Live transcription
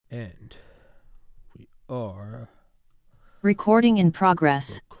And we are Recording in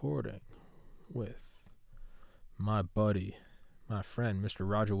progress. recording with my buddy, my friend, Mr.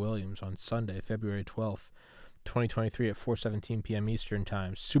 Roger Williams on Sunday, February 12th, 2023 at 4:17 p.m. Eastern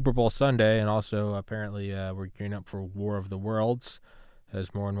Time. Super Bowl Sunday, and also apparently we're gearing up for War of the Worlds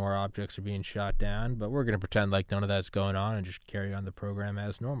as more and more objects are being shot down, but we're going to pretend like none of that's going on and just carry on the program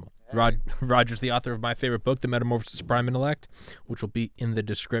as normal. Hey. Roger's the author of my favorite book, The Metamorphosis of Prime Intellect, which will be in the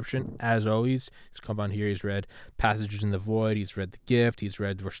description. As always, he's come on here, he's read Passages in the Void, he's read The Gift,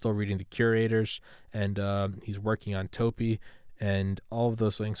 we're still reading The Curators, and he's working on Topi, and all of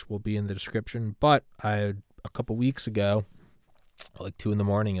those links will be in the description. But a couple weeks ago, like 2 in the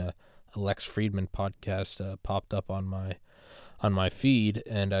morning, a Lex Friedman podcast popped up on my feed,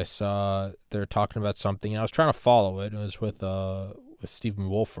 and I saw they're talking about something, and I was trying to follow it. It was with Stephen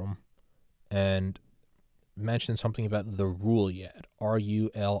Wolfram, and mentioned something about the Ruliad,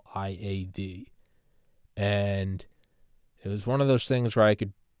 Ruliad, and it was one of those things where I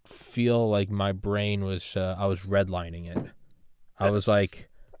could feel like my brain was I was redlining it. I was like,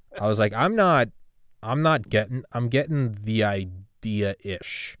 I'm getting the idea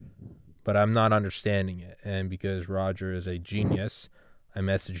ish, but I'm not understanding it. And because Roger is a genius, I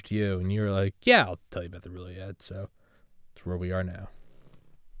messaged you, and you were like, yeah, I'll tell you about the Ruliad. So that's where we are now.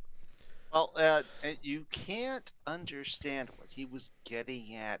 Well, you can't understand what he was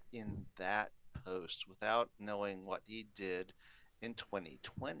getting at in that post without knowing what he did in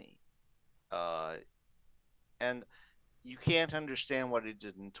 2020. Uh, and you can't understand what he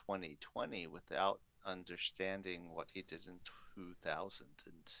did in 2020 without understanding what he did in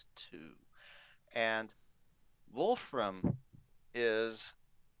 2002. And Wolfram is,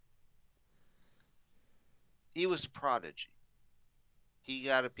 he was a prodigy. He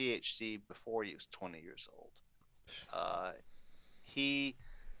got a PhD before he was 20 years old. Uh, he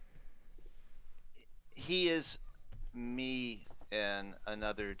he is me in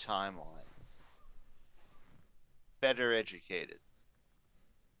another timeline, better educated.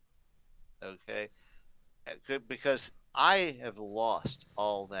 Okay, because I have lost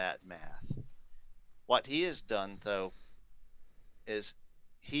all that math. What he has done, though, is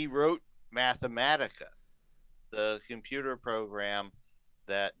he wrote Mathematica, the computer program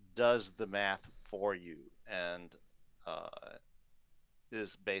that does the math for you, and uh,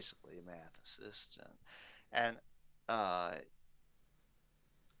 is basically a math assistant. And uh,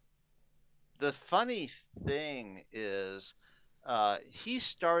 the funny thing is, he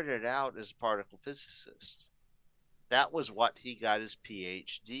started out as a particle physicist. That was what he got his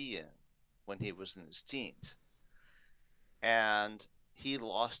PhD in when he was in his teens. And he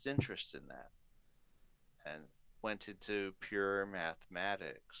lost interest in that and went into pure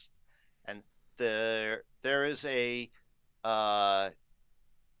mathematics. And there is a uh,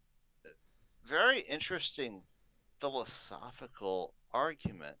 very interesting philosophical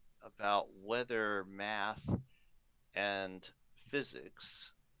argument about whether math and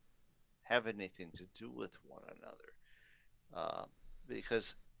physics have anything to do with one another.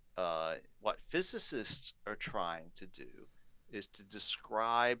 Because what physicists are trying to do is to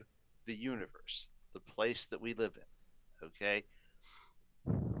describe the universe, the place that we live in. Okay?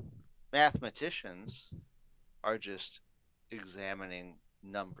 Mathematicians are just examining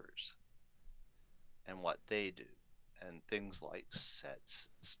numbers and what they do, and things like sets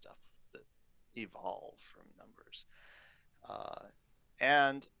and stuff that evolve from numbers.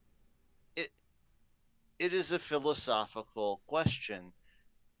 And it it is a philosophical question.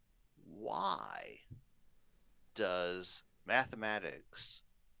 Why does mathematics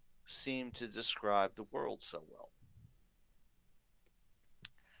seem to describe the world so well?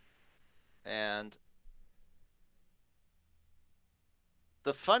 And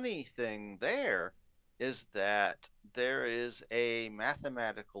the funny thing there is that there is a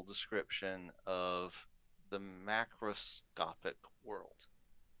mathematical description of the macroscopic world,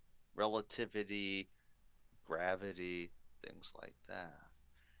 relativity, gravity, things like that.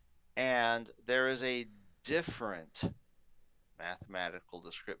 And there is a different mathematical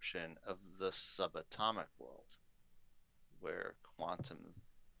description of the subatomic world, where quantum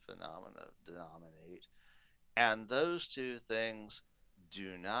phenomena dominate. And those two things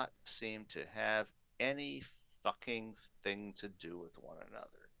do not seem to have any fucking thing to do with one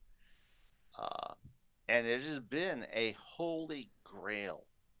another. Uh, and it has been a holy grail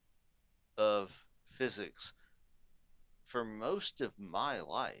of physics for most of my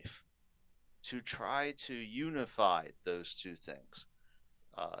life to try to unify those two things.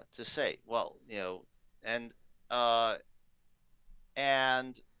 To say, well, and uh,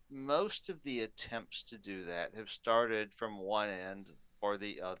 and most of the attempts to do that have started from one end or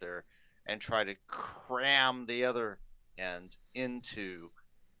the other and try to cram the other end into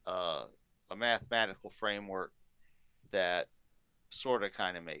a mathematical framework that sort of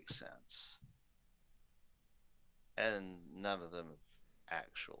kind of makes sense. And none of them have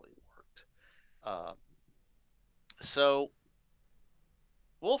actually worked. Uh, so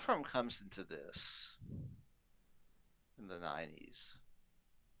Wolfram comes into this in the 90s.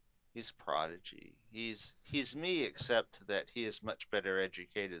 He's a prodigy. He's me, except that he is much better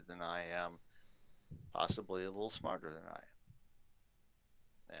educated than I am, possibly a little smarter than I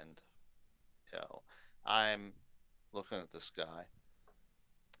am. And I'm looking at this guy,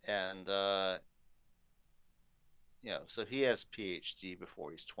 and so he has a PhD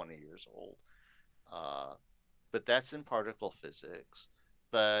before he's 20 years old. But that's in particle physics.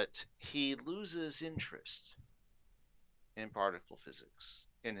 But he loses interest in particle physics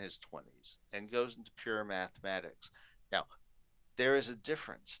in his 20s and goes into pure mathematics. Now, there is a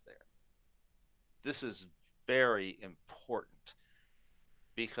difference there. This is very important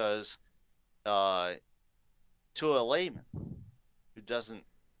because to a layman who doesn't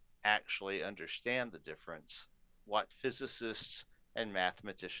actually understand the difference, what physicists and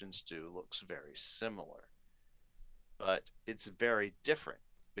mathematicians do looks very similar. But it's very different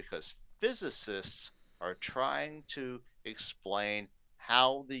because physicists are trying to explain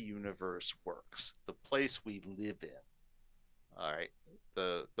how the universe works, the place we live in. All right,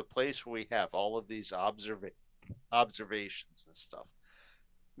 the place where we have all of these observations and stuff.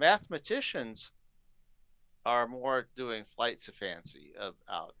 Mathematicians are more doing flights of fancy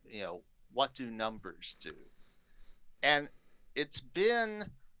about what do numbers do, and it's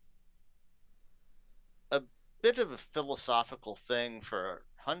been a bit of a philosophical thing for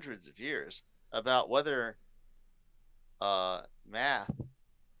hundreds of years about whether math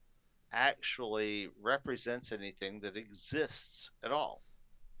actually represents anything that exists at all.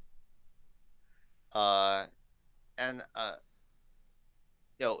 And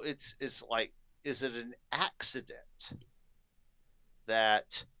it's like, is it an accident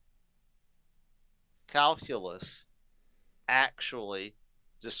that calculus actually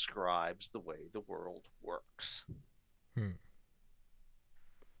describes the way the world works?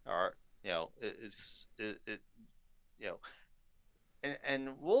 Or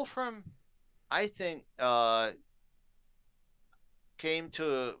and Wolfram, I think, came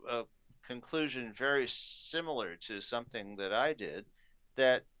to a conclusion very similar to something that I did,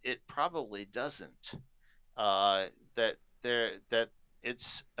 that it probably doesn't. That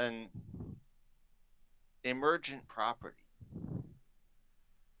it's an emergent property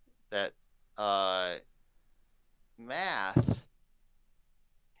that math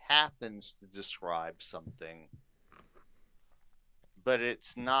happens to describe something, but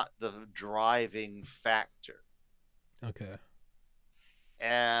it's not the driving factor. Okay.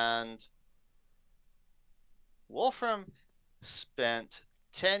 And Wolfram spent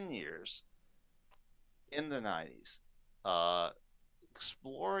 10 years in the 90s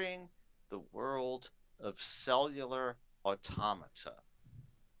exploring the world of cellular automata.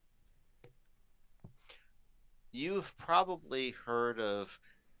 You've probably heard of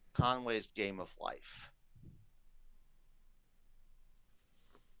Conway's Game of Life.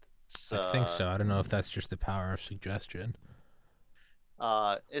 I think so. I don't know if that's just the power of suggestion.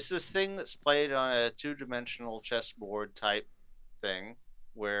 It's this thing that's played on a two-dimensional chessboard type thing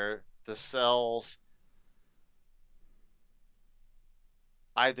where the cells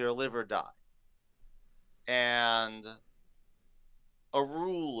either live or die. And a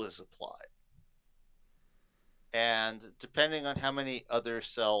rule is applied. And depending on how many other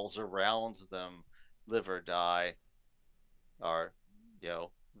cells around them live or die, or,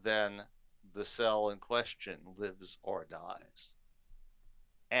 then the cell in question lives or dies.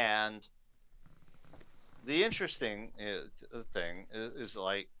 And the interesting thing is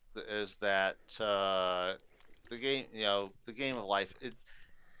that the game of life,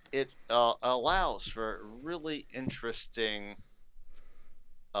 it allows for really interesting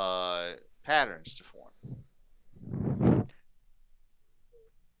patterns to form.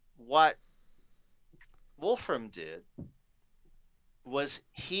 What Wolfram did was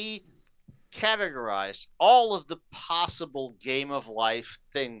he categorized all of the possible game of life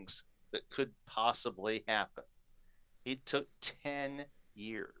things that could possibly happen. He took 10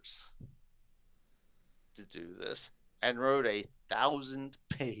 years to do this and wrote a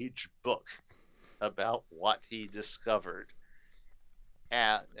 1,000-page book about what he discovered.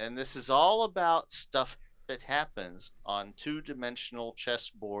 And this is all about stuff that happens on two-dimensional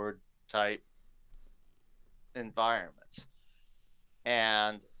chessboard type environments.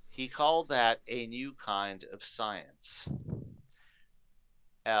 And he called that a new kind of science.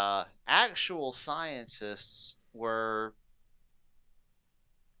 Actual scientists were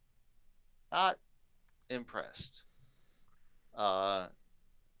not impressed. Uh,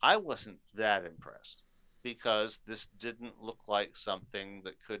 I wasn't that impressed because this didn't look like something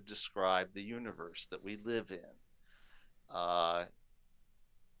that could describe the universe that we live in. Uh,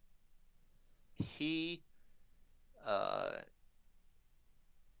 he, uh,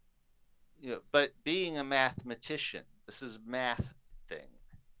 but being a mathematician, this is a math thing,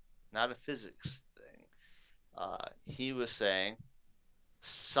 not a physics thing. He was saying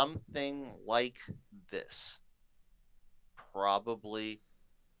something like this probably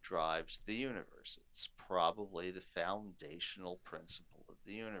drives the universe. It's probably the foundational principle of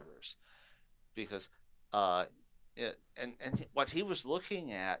the universe because and what he was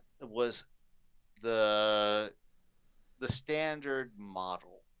looking at was the the standard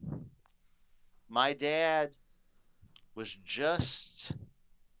model. My dad was just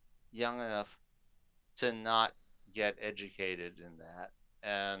young enough to not get educated in that,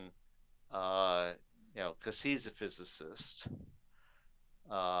 and uh, because he's a physicist.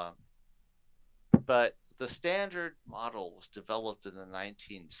 Uh, but the standard model was developed in the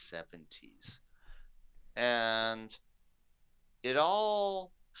 1970s, and it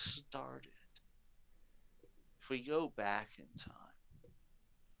all started. If we go back in time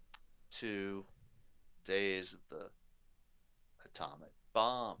to days of the atomic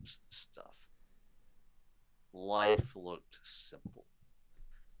bombs and stuff, life looked simple.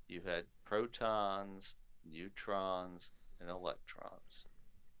 You had protons, neutrons, and electrons.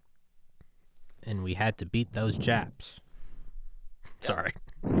 And we had to beat those Japs. Yep. Sorry.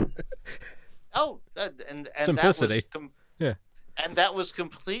 Oh, and Simplicity. Yeah. And that was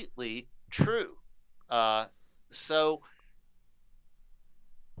completely true. So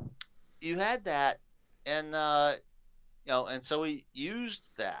you had that, and and so we used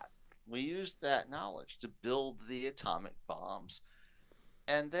that. We used that knowledge to build the atomic bombs,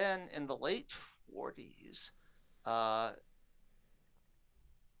 and then in the late 40s, uh,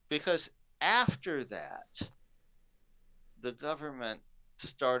 because after that, the government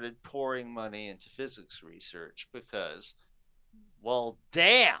started pouring money into physics research because, well,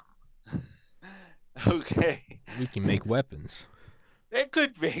 damn. Okay. We can make weapons. It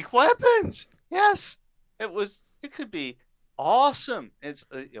could make weapons. Yes. It could be awesome. It's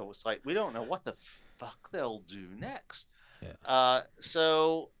like we don't know what the fuck they'll do next. Yeah.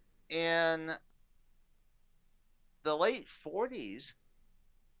 So in the late 40s,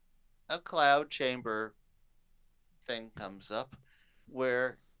 a cloud chamber thing comes up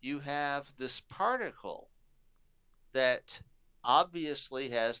where you have this particle that obviously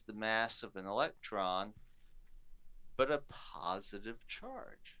has the mass of an electron, but a positive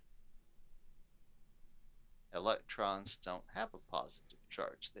charge. Electrons don't have a positive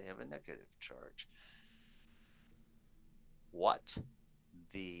charge, they have a negative charge. What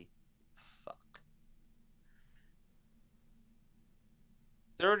the fuck?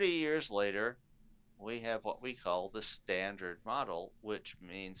 30 years later, we have what we call the standard model, which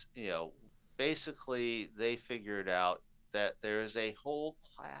means, basically they figured out that there is a whole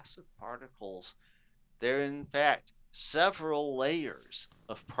class of particles. There are, in fact, several layers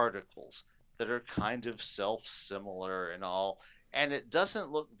of particles that are kind of self similar and all. And it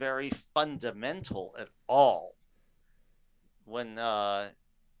doesn't look very fundamental at all. When, I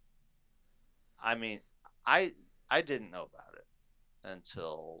mean, I I didn't know about it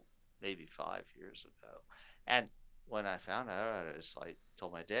until maybe 5 years ago. And when I found out, I just like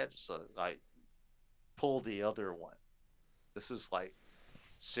told my dad, so like pull the other one. This is like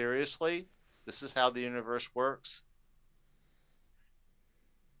seriously, this is how the universe works.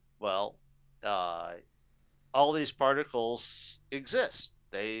 Well, uh, all these particles exist.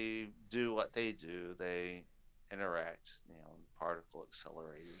 They do what they do. They interact, particle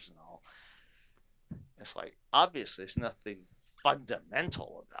accelerators and all. It's like obviously there's nothing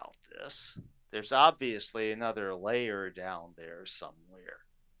fundamental about this. There's obviously another layer down there somewhere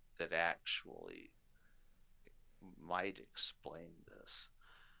that actually might explain this.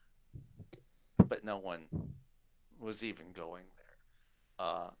 But no one was even going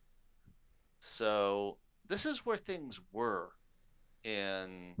there. So this is where things were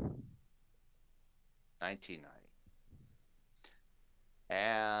in 1990.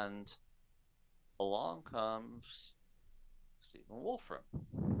 And along comes Stephen Wolfram.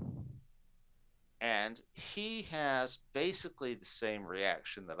 And he has basically the same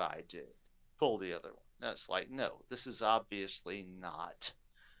reaction that I did. Pull the other one. And it's like, no, this is obviously not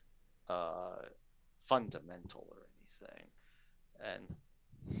fundamental or anything. And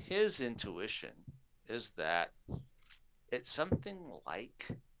his intuition is that it's something like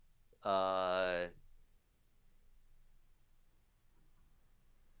uh,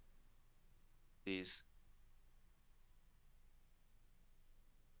 these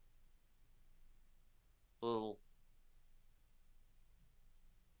little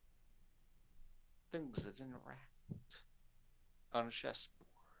things that interact on a chessboard.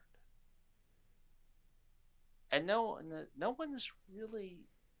 And no one is really,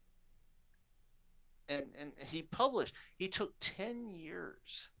 and he took 10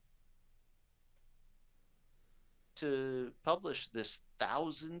 years to publish this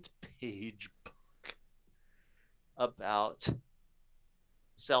 1,000-page book about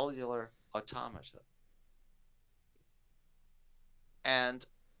cellular automata. And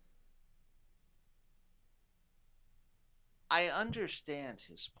I understand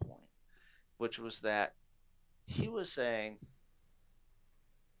his point, which was that he was saying,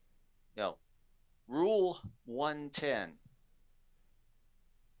 you know, Rule 110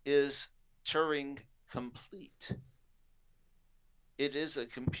 is Turing complete. It is a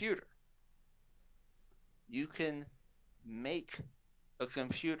computer. You can make a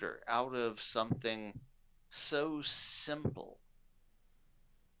computer out of something so simple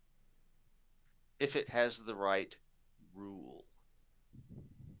if it has the right rule.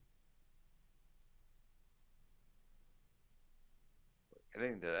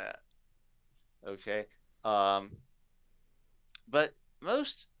 Getting to that. Okay. But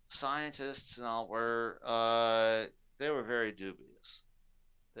most scientists and all were they were very dubious.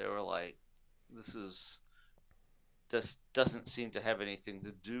 They were like, this doesn't seem to have anything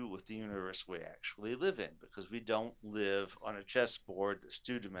to do with the universe we actually live in, because we don't live on a chessboard that's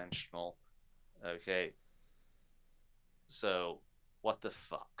two-dimensional. Okay. So what the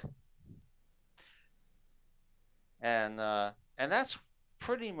fuck? And that's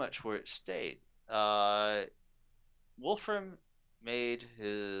pretty much where it stayed. Wolfram made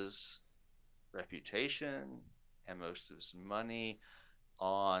his reputation and most of his money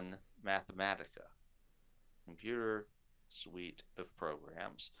on Mathematica, computer suite of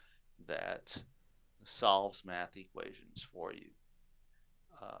programs that solves math equations for you.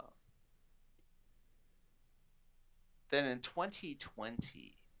 Uh, then in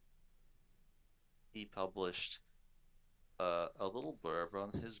 2020, he published a little blurb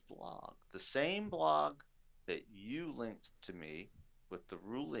on his blog, the same blog that you linked to me with the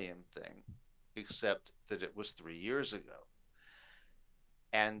Rulian thing, except that it was 3 years ago.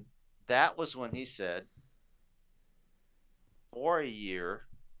 And that was when he said, for a year,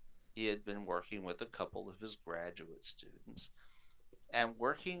 he had been working with a couple of his graduate students and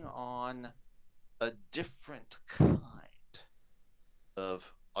working on a different kind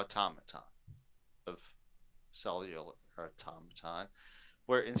of automaton, of cellular automaton,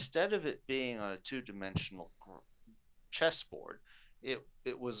 where instead of it being on a two-dimensional chessboard, it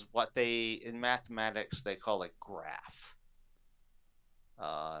was what they in mathematics they call a graph,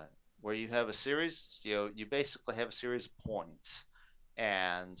 where you have a series. You basically have a series of points,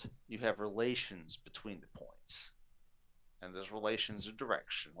 and you have relations between the points, and those relations are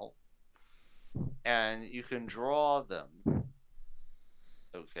directional, and you can draw them.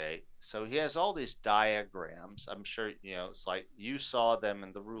 Okay, so he has all these diagrams. I'm sure it's like you saw them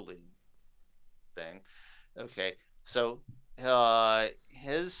in the ruling thing. Okay, so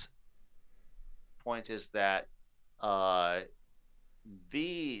his point is that uh,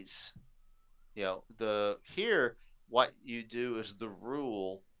 these, the here what you do is the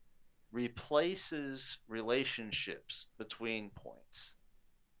rule replaces relationships between points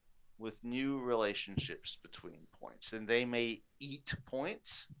with new relationships between points, and they may eat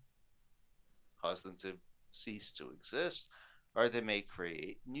points, cause them to cease to exist, or they may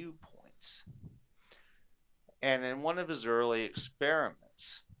create new points. And in one of his early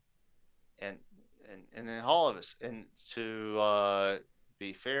experiments, and in all of us, and to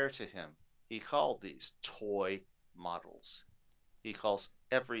be fair to him, he called these toy models. He calls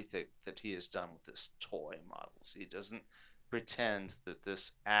everything that he has done with this toy models. He doesn't pretend that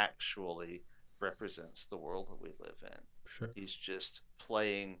this actually represents the world that we live in. Sure. He's just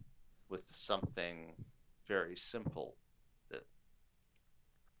playing with something very simple that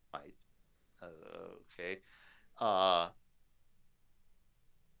might okay.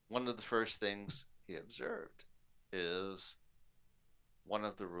 One of the first things he observed is one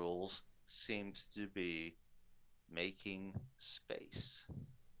of the rules seemed to be making space.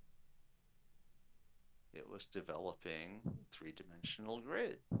 It was developing three-dimensional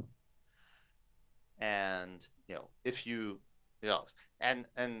grid. And if and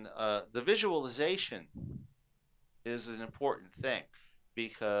the visualization is an important thing,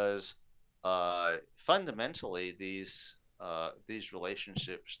 because fundamentally these these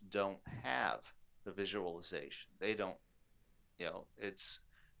relationships don't have the visualization. They don't, it's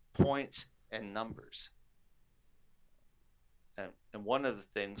points and numbers. And one of the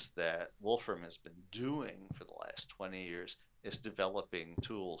things that Wolfram has been doing for the last 20 years is developing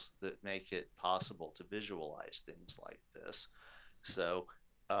tools that make it possible to visualize things like this. So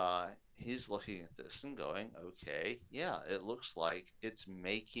he's looking at this and going, okay, yeah, it looks like it's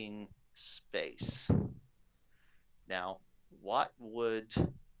making space. Now, what would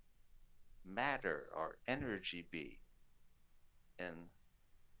matter or energy be in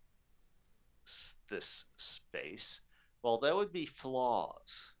this space? Well, there would be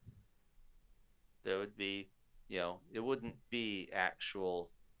flaws. There would be, it wouldn't be actual,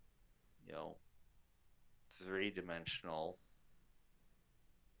 three-dimensional,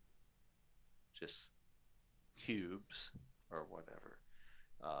 just cubes or whatever.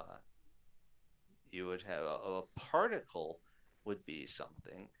 You would have a particle would be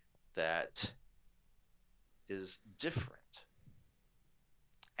something that is different.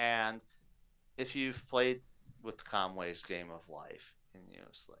 And if you've played with Conway's Game of Life, and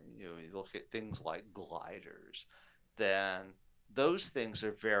you look at things like gliders, then those things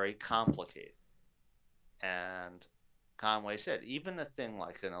are very complicated. And Conway said even a thing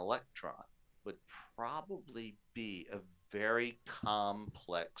like an electron would probably be a very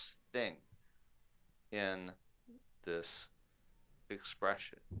complex thing in this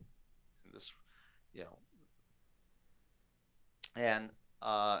expression, in this, and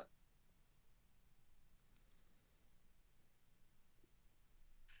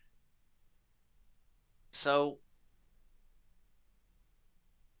so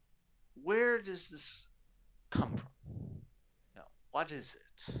where does this come from? What is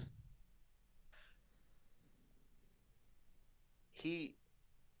it? He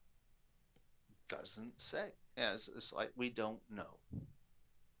doesn't say. Yeah, it's like we don't know.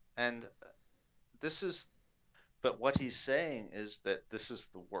 And but what he's saying is that this is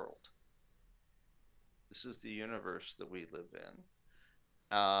the world. This is the universe that we live in.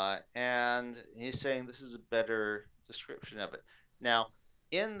 And he's saying this is a better description of it. Now,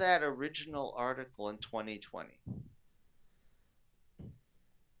 in that original article in 2020,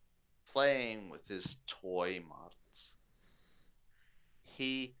 playing with his toy models,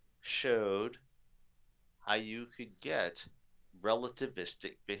 he showed how you could get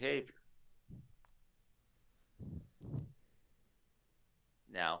relativistic behavior.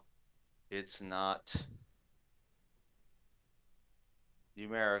 Now, it's not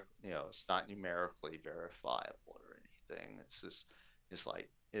numeric, it's not numerically verifiable or anything.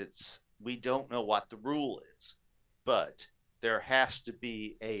 We don't know what the rule is, but there has to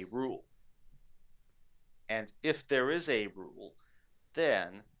be a rule. And if there is a rule,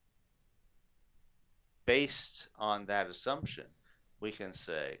 then based on that assumption, we can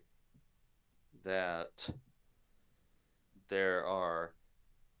say that there are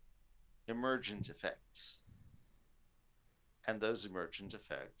emergent effects. And those emergent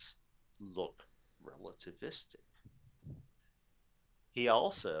effects look relativistic. He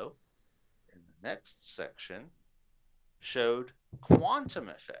also, in the next section, showed quantum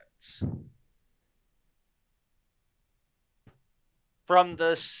effects from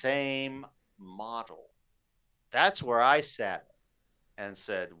the same model. That's where I sat and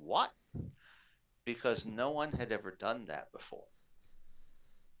said, what? Because no one had ever done that before.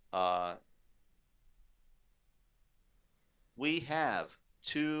 We have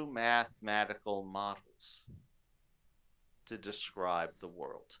two mathematical models to describe the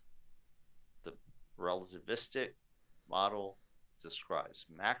world. The relativistic model describes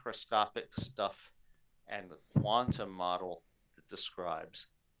macroscopic stuff, and the quantum model that describes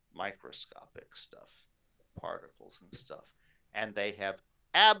microscopic stuff, particles and stuff. And they have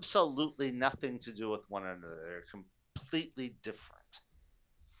absolutely nothing to do with one another. They're completely different.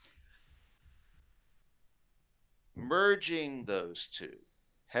 Merging those two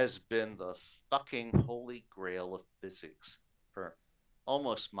has been the fucking holy grail of physics for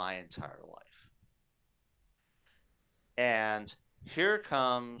almost my entire life. And here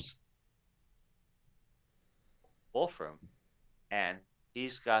comes Wolfram, and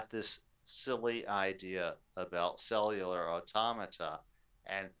he's got this silly idea about cellular automata,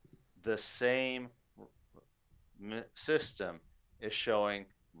 and the same system is showing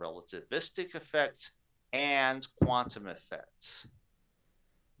relativistic effects and quantum effects,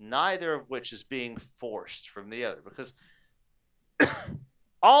 neither of which is being forced from the other, because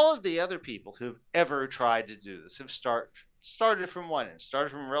all of the other people who've ever tried to do this have started from one end, started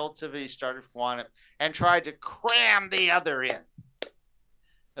from relativity, started from quantum, and tried to cram the other in.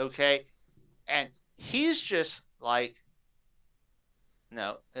 Okay? And he's just like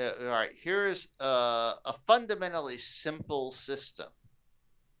No. All right. Here's a fundamentally simple system.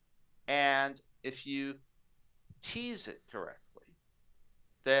 And if you tease it correctly,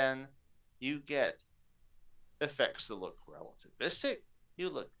 then you get effects that look relativistic.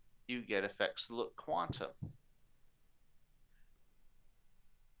 You get effects that look quantum.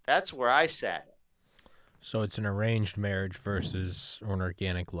 That's where I sat. So it's an arranged marriage versus an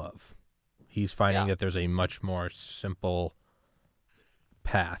organic love. He's finding Yeah. that there's a much more simple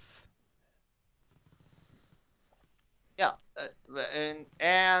path. Yeah.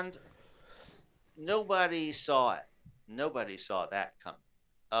 And nobody saw it. Nobody saw that coming.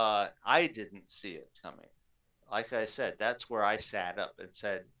 I didn't see it coming. Like I said, that's where I sat up and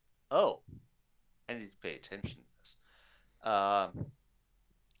said, "Oh, I need to pay attention to this."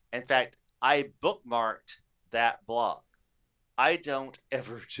 In fact, I bookmarked that blog. I don't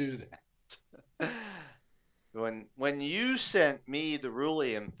ever do that. When you sent me the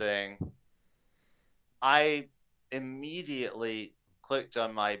Rulian thing, I immediately clicked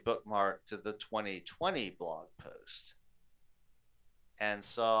on my bookmark to the 2020 blog post and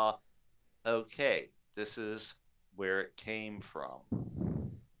saw, okay, this is where it came from.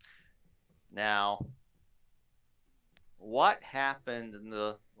 Now, what happened in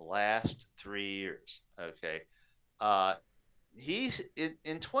the last 3 years? Okay. He's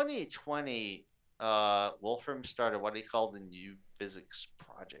in 2020. Wolfram started what he called the New Physics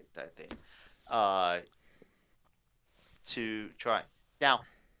Project, I think, to try. Now,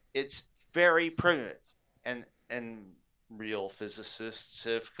 it's very primitive, and real physicists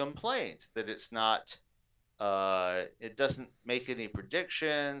have complained that it's not. It doesn't make any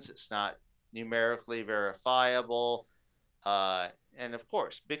predictions. It's not numerically verifiable, and of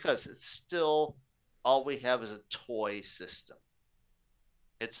course, because it's still all we have is a toy system.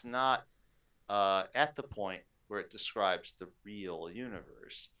 It's not at the point where it describes the real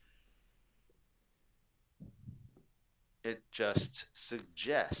universe. It just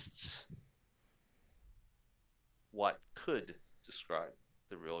suggests what could describe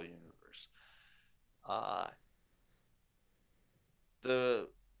the real universe. Uh, the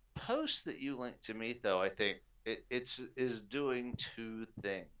post that you linked to me, though, I think it's is doing two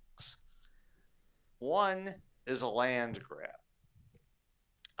things. One is a land grab.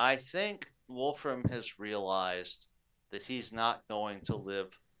 I think Wolfram has realized that he's not going to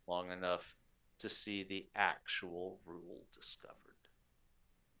live long enough to see the actual rule discovered.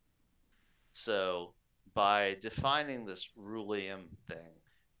 So, by defining this Rulium thing,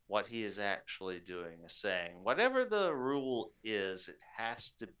 what he is actually doing is saying whatever the rule is, it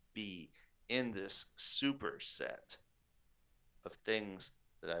has to be in this superset of things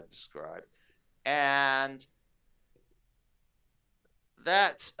that I've described. And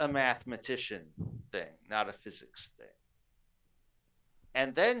that's a mathematician thing, not a physics thing.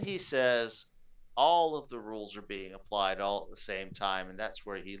 And then he says all of the rules are being applied all at the same time, and that's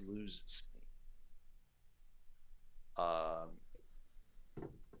where he loses me.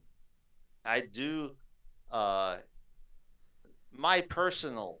 I do. My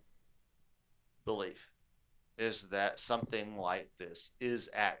personal belief is that something like this is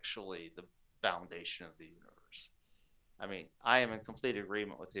actually the foundation of the universe. I mean, I am in complete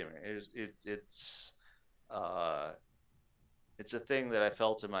agreement with him. It's a thing that I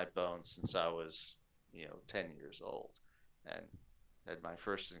felt in my bones since I was, 10 years old, and had my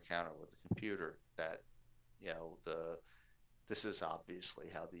first encounter with a computer. That, this is obviously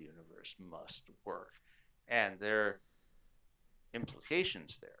how the universe must work, and there are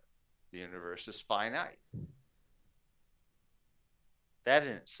implications there. The universe is finite. That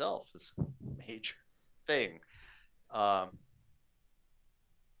in itself is a major thing. Um,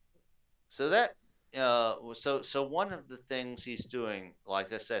 so that so one of the things he's doing,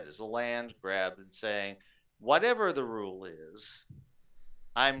 like I said, is a land grab and saying, whatever the rule is,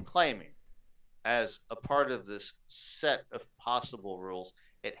 I'm claiming as a part of this set of possible rules,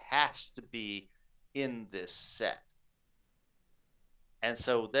 it has to be in this set. And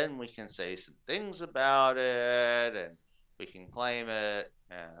so then we can say some things about it, and we can claim it.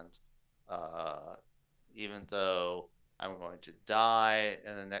 And even though I'm going to die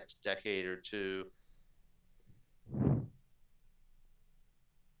in the next decade or two,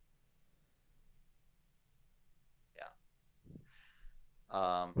 yeah.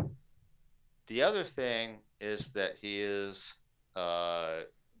 The other thing is that he is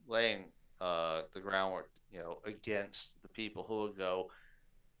laying the groundwork, against the people who would go,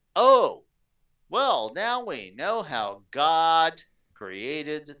 "Oh, well, now we know how God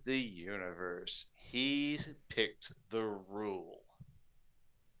created the universe. He picked the rule."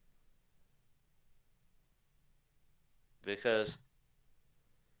 Because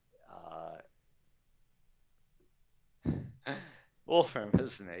Wolfram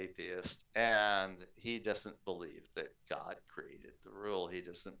is an atheist, and he doesn't believe that God created the rule. He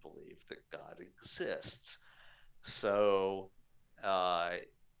doesn't believe that God exists. So uh,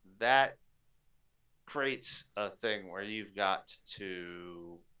 that creates a thing where you've got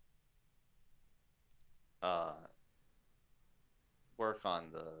to uh, work on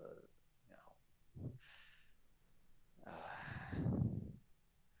the,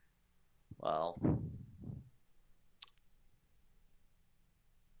 well,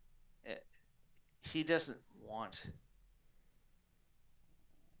 it, he doesn't want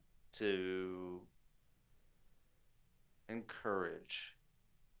to encourage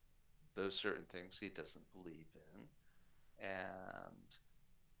those certain things he doesn't believe in. And,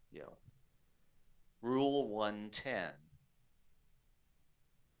 you know, Rule 110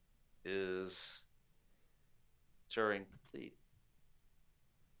 is Turing complete.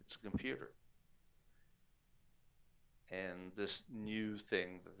 It's a computer. And this new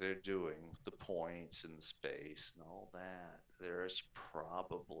thing that they're doing, the points and the space and all that, there's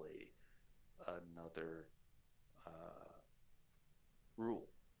probably another rule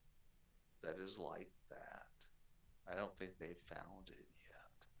that is like that. I don't think they've found it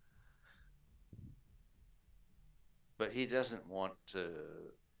yet. But he doesn't want to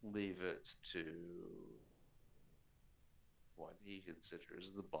leave it to what he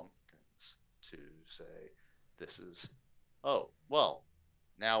considers the bumpkins to say, this is, oh, well,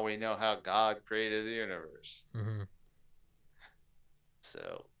 now we know how God created the universe. Mm-hmm.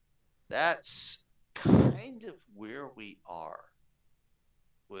 So that's kind of where we are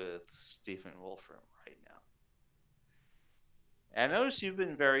with Stephen Wolfram right now. And I notice you've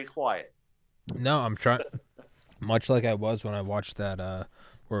been very quiet. No, I'm trying. Much like I was when I watched that,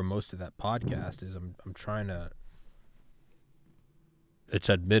 or most of that podcast is, I'm trying to. It's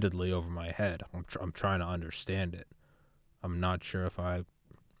admittedly over my head. I'm trying to understand it. I'm not sure if I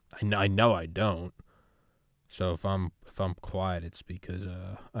know I don't. So if I'm quiet, it's because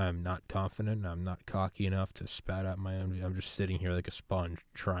I'm not confident. I'm not cocky enough to spat out my own. I'm just sitting here like a sponge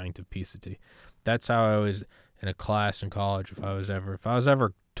trying to piece it together. That's how I was in a class in college. If I was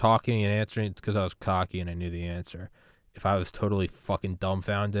ever talking and answering, it's because I was cocky and I knew the answer. If I was totally fucking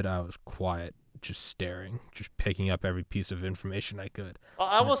dumbfounded, I was quiet, just staring, just picking up every piece of information I could. Well,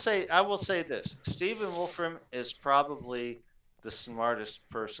 I will say this: Stephen Wolfram is probably the smartest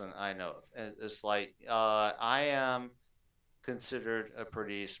person I know of. And it's like I am considered a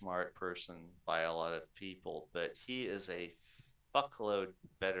pretty smart person by a lot of people, but he is a fuckload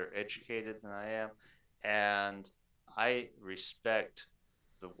better educated than I am, and I respect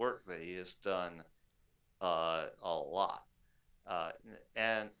the work that he has done a lot. Uh,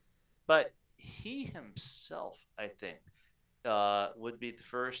 and but he himself, I think, would be the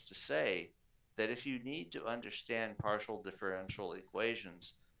first to say that if you need to understand partial differential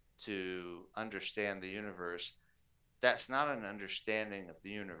equations to understand the universe, that's not an understanding of the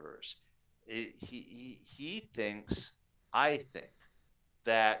universe. He thinks, I think,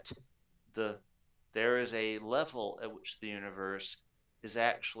 that the there is a level at which the universe is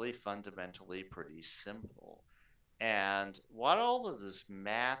actually fundamentally pretty simple. And what all of this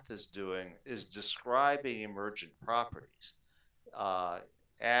math is doing is describing emergent properties.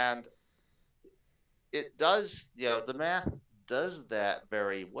 And it does, the math does that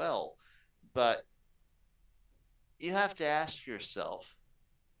very well. But you have to ask yourself,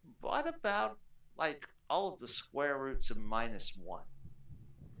 what about like all of the square roots of -1?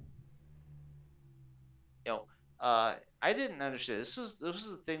 You know, I didn't understand. This is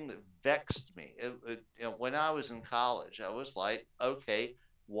the thing that vexed me. When I was in college, I was like, okay,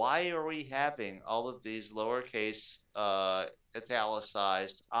 why are we having all of these lowercase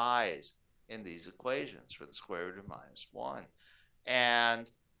italicized i's in these equations for the square root of -1?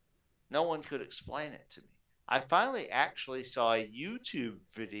 And no one could explain it to me. I finally actually saw a YouTube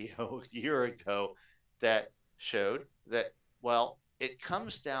video a year ago that showed that, well, it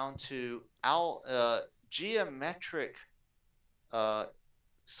comes down to geometric uh,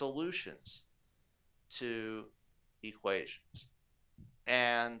 solutions to equations.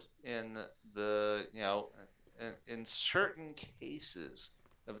 And in in certain cases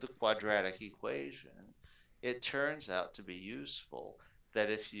of the quadratic equation, it turns out to be useful that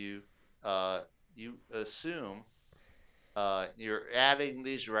if you you assume you're adding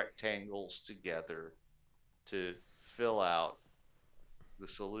these rectangles together to fill out the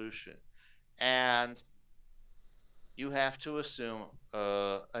solution, and you have to assume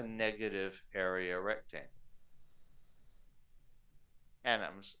a negative area rectangle. And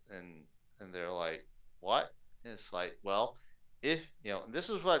and they're like, what? And it's like, well, if this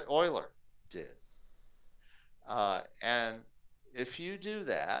is what Euler did, and if you do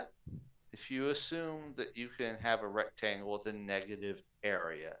that, if you assume that you can have a rectangle with a negative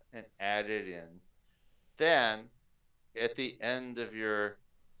area and add it in, then at the end of your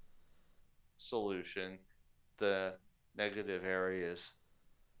solution, the negative areas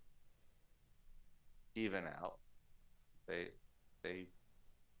even out. They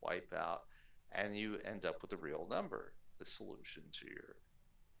wipe out, and you end up with a real number, the solution to your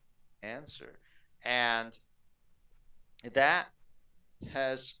answer. And that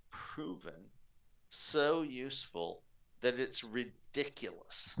has proven so useful that it's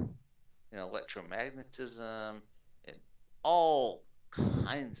ridiculous. Electromagnetism and all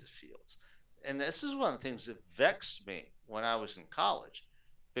kinds of fields. And this is one of the things that vexed me when I was in college,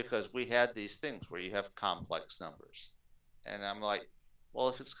 because we had these things where you have complex numbers. And I'm like, well,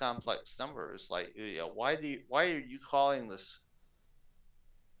 if it's complex numbers, like, why are you calling this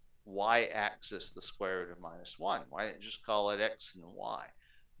y-axis the square root of -1? Why didn't you just call it x and y?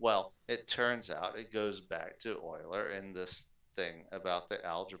 Well, it turns out it goes back to Euler and this thing about the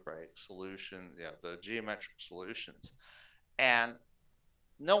algebraic solution, the geometric solutions. And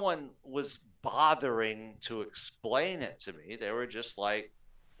no one was bothering to explain it to me. They were just like,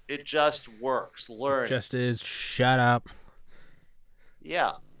 it just works. Learn. Just is. Shut up.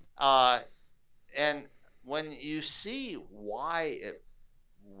 Yeah. And when you see why it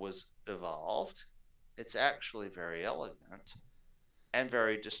was evolved, it's actually very elegant and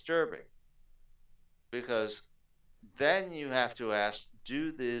very disturbing, because then you have to ask,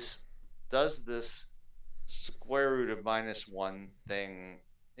 does this square root of -1 thing,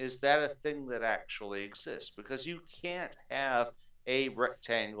 is that a thing that actually exists? Because you can't have a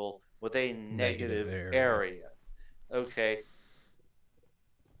rectangle with a negative area. Okay.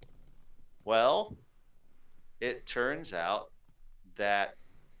 Well, it turns out that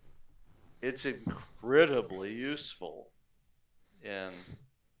it's incredibly useful in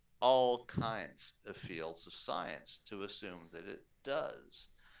all kinds of fields of science to assume that it does.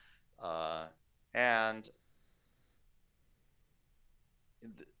 And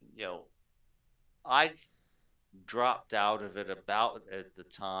I dropped out of it about at the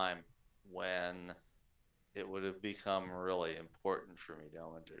time when it would have become really important for me to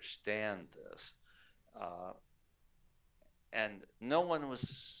understand this. And no one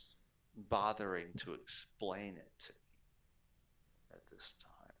was bothering to explain it to me at this time.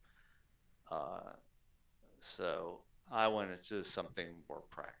 So I went into something more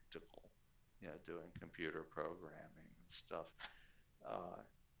practical, doing computer programming and stuff.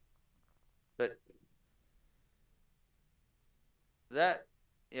 But that,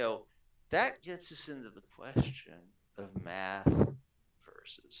 that gets us into the question of math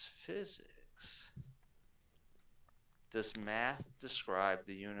versus physics. Does math describe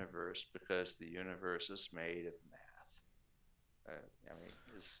the universe because the universe is made of math?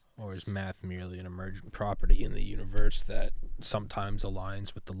 Or is math merely an emergent property in the universe that sometimes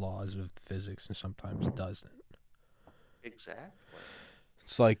aligns with the laws of physics and sometimes doesn't? Exactly.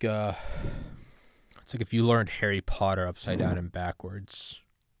 It's like if you learned Harry Potter upside down and backwards,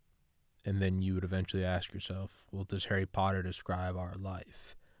 and then you would eventually ask yourself, well, does Harry Potter describe our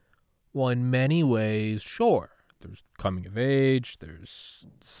life? Well, in many ways, sure. There's coming of age, there's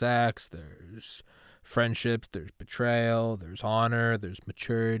sex, there's friendships, there's betrayal, there's honor, there's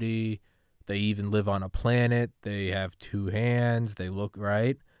maturity. They even live on a planet. They have 2 hands. They look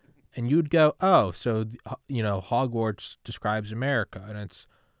right. And you'd go, oh, so, Hogwarts describes America. And it's,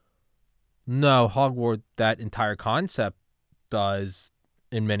 no, Hogwarts, that entire concept does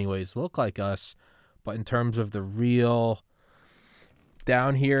in many ways look like us. But in terms of the real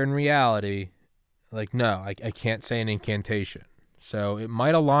down here in reality, like, no, I can't say an incantation. So it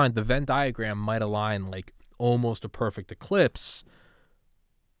might align, the Venn diagram might align like almost a perfect eclipse,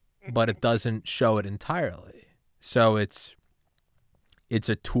 but it doesn't show it entirely. So it's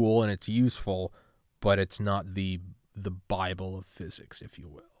a tool and it's useful, but it's not the Bible of physics, if you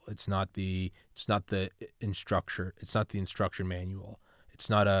will. It's not the instruction manual. It's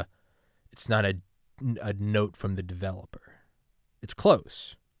not a note from the developer. It's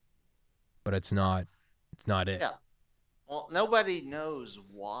close, but it's not it. Yeah. Well, nobody knows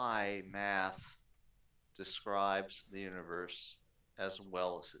why math describes the universe as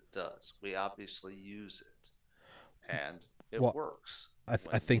well as it does. We obviously use it, and it works. I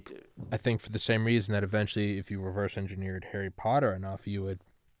think for the same reason that eventually, if you reverse engineered Harry Potter enough, you'd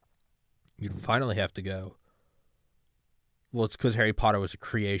finally have to go, well, it's because Harry Potter was a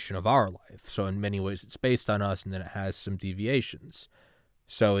creation of our life. So in many ways, it's based on us, and then it has some deviations.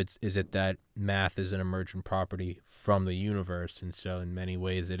 So is it that math is an emergent property from the universe, and so in many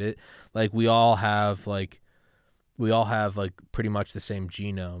ways like we all have we all have like pretty much the same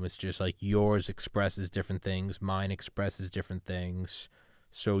genome. It's just like yours expresses different things, mine expresses different things.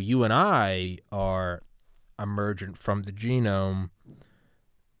 So you and I are emergent from the genome,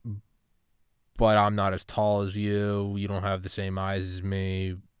 but I'm not as tall as you. You don't have the same eyes as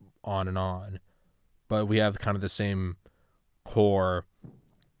me, on and on. But we have kind of the same core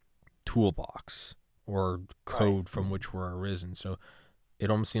toolbox or Right. code from which we're arisen. So it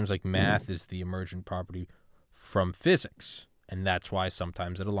almost seems like math is the emergent property from physics. And that's why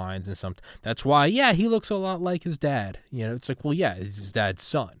sometimes it aligns, and that's why, yeah, he looks a lot like his dad. You know, it's like, well, yeah, he's his dad's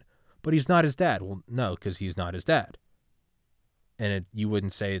son, but he's not his dad. Well, no, because he's not his dad. And you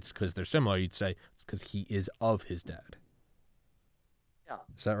wouldn't say it's because they're similar. You'd say it's because he is of his dad. Yeah.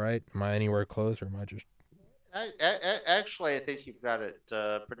 Is that right? Am I anywhere close, or am I just? Actually, I think you've got it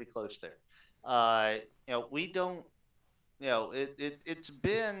pretty close there. We don't. It's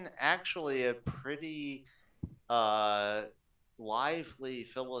been actually a pretty uh, lively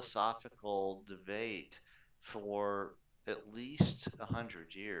philosophical debate for at least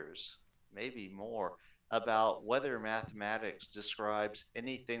 100 years, maybe more, about whether mathematics describes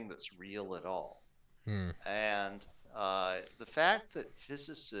anything that's real at all. Hmm. And the fact that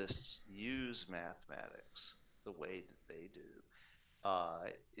physicists use mathematics the way that they do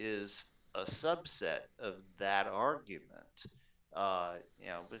is a subset of that argument.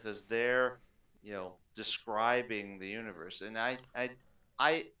 Because they're describing the universe, and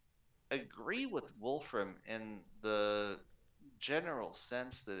I agree with Wolfram in the general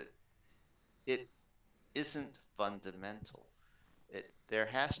sense that it isn't fundamental. There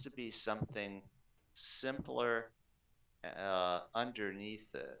has to be something simpler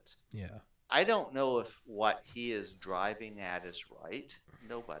underneath it. Yeah. I don't know if what he is driving at is right.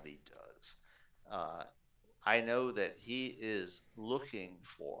 Nobody does. Uh, I know that he is looking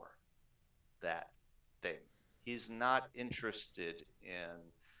for that thing. He's not interested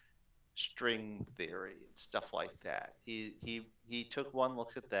in string theory and stuff like that. He took one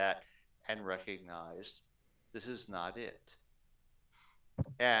look at that and recognized this is not it.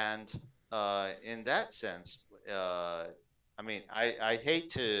 And in that sense, I mean, I hate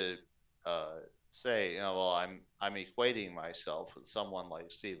to uh, say, well, I'm equating myself with someone like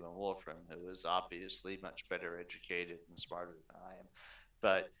Stephen Wolfram, who is obviously much better educated and smarter than I am.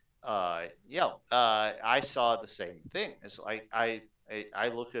 But I saw the same thing. It's like I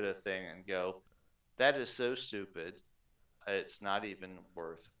look at a thing and go, that is so stupid. It's not even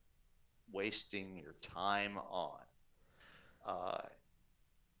worth wasting your time on. Uh,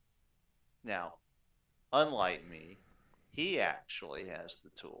 Now, unlike me, he actually has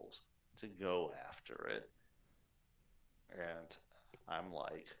the tools to go after it. And I'm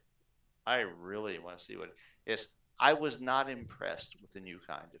like, I really want to see what it is. I was not impressed with the new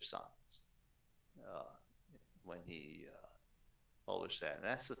kind of science uh, when he published that. And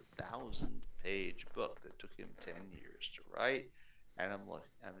that's a 1,000-page book that took him 10 years to write. And I'm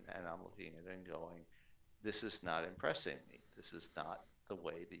looking at it and going, this is not impressing me. This is not the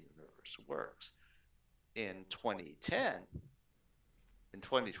way the universe works. In 2010, in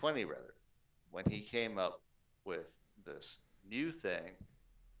 2020 rather, when he came up with this new thing,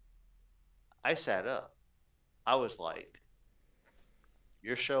 I sat up. I was like,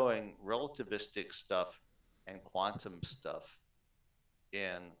 you're showing relativistic stuff and quantum stuff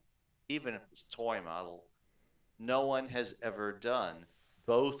in, even if it's toy model, no one has ever done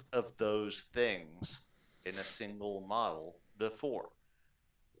both of those things in a single model before.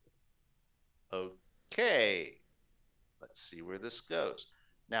 Okay, let's see where this goes.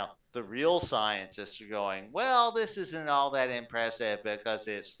 Now, the real scientists are going, well, this isn't all that impressive because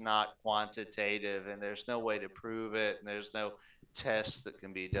it's not quantitative and there's no way to prove it and there's no tests that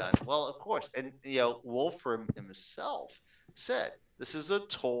can be done. Well, of course. And, Wolfram himself said, this is a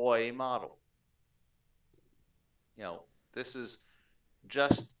toy model. This is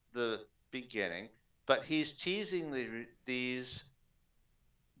just the beginning, but he's teasing these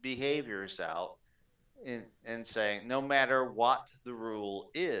behaviors out and saying no matter what the rule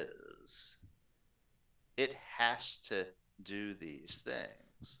is, it has to do these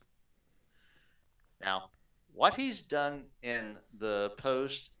things. Now, what he's done in the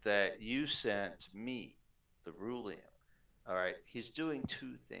post that you sent me, the Ruliad, all right, he's doing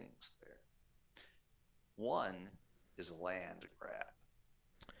two things there. One is a land grab.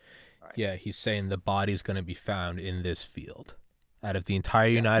 Right. Yeah, he's saying the body's going to be found in this field. Out of the entire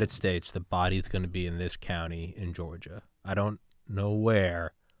United States, the body's going to be in this county in Georgia. I don't know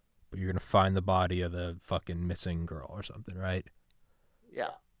where, but you're going to find the body of the fucking missing girl or something, right?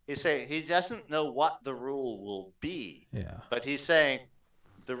 Yeah. He's saying he doesn't know what the rule will be. Yeah. But he's saying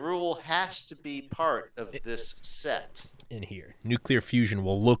The rule has to be part of this set. In here, nuclear fusion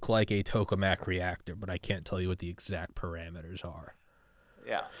will look like a tokamak reactor, but I can't tell you what the exact parameters are.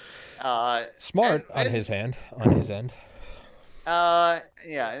 Yeah. Smart on and his end. On his end. yeah,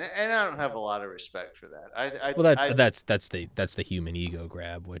 and I don't have a lot of respect for that. Well, I that's the human ego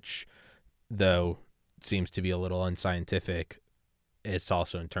grab, which though seems to be a little unscientific. It's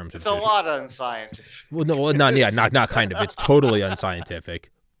also in terms of it's a lot unscientific. well, no, well, not kind of. It's totally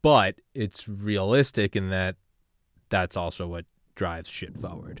unscientific, but it's realistic in that that's also what drives shit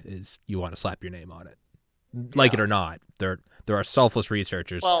forward. Is you want to slap your name on it, like it or not. There are selfless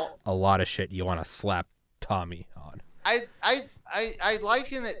researchers. Well, a lot of shit you want to slap Tommy on. I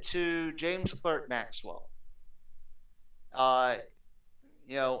liken it to James Clerk Maxwell. Uh,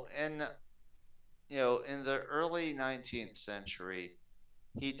 you know, in in the early 19th century,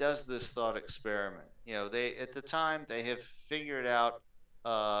 he does this thought experiment. They at the time they have figured out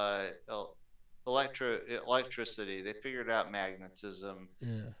uh, electricity. They figured out magnetism.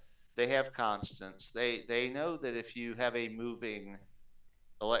 Yeah. They have constants. They know that if you have a moving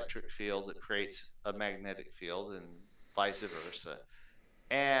electric field, it creates a magnetic field, and vice versa.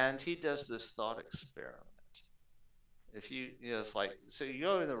 And he does this thought experiment. If it's like, so you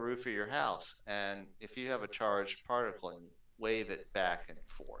go in the roof of your house, and if you have a charged particle and wave it back and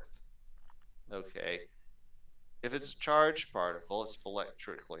forth, okay, if it's a charged particle, it's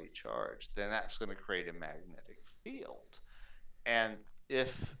electrically charged, then that's going to create a magnetic field. And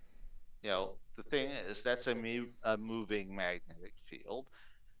if, the thing is, that's a moving magnetic field,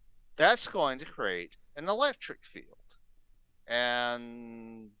 that's going to create an electric field.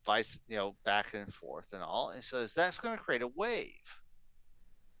 And vice, back and forth and all. And so that's going to create a wave.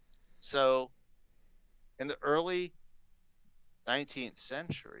 So in the early 19th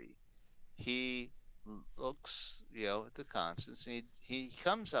century, he looks, at the constants, and he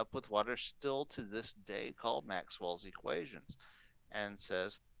comes up with what are still to this day called Maxwell's equations, and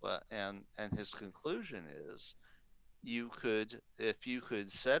says, well, and his conclusion is, if you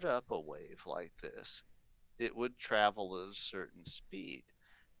could set up a wave like this, it would travel at a certain speed.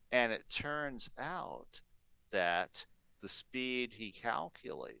 And it turns out that the speed he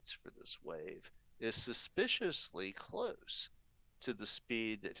calculates for this wave is suspiciously close to the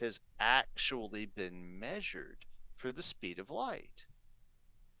speed that has actually been measured for the speed of light.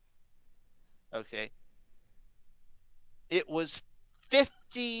 Okay. It was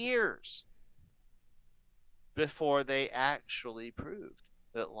 50 years before they actually proved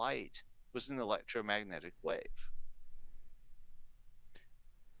that light was an electromagnetic wave.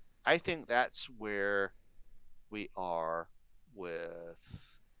 I think that's where we are with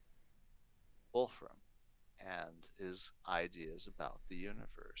Wolfram and his ideas about the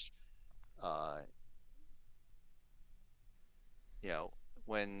universe.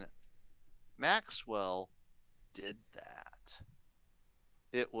 When Maxwell did that,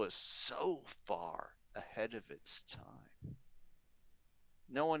 it was so far ahead of its time.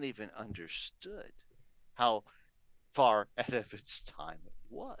 No one even understood how far ahead of its time it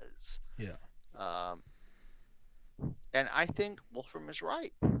was. Yeah. And I think Wolfram is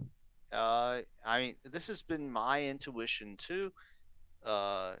right. This has been my intuition too,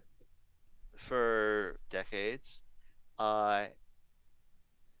 for decades. But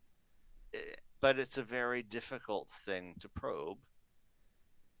it's a very difficult thing to probe.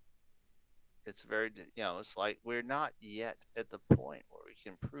 It's it's like we're not yet at the point where we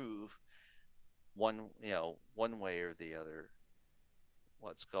can prove one way or the other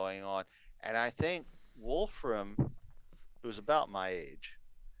what's going on. And I think Wolfram, who's about my age,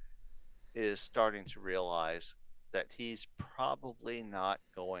 is starting to realize that he's probably not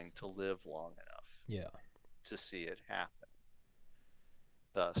going to live long enough to see it happen.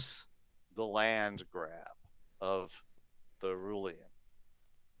 Thus, the land grab of the Ruliad.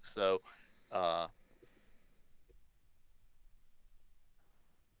 So, and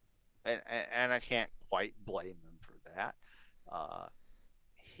I can't quite blame him for that.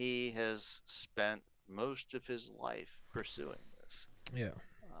 He has spent most of his life pursuing this. Yeah.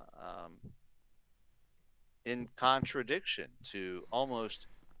 In contradiction to almost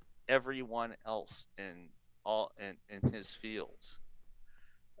everyone else in his fields.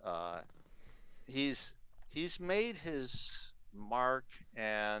 He's made his mark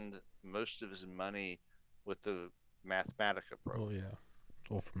and most of his money with the Mathematica program. Oh yeah,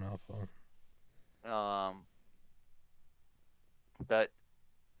 Wolfram Alpha. But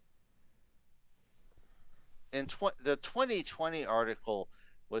in the 2020 article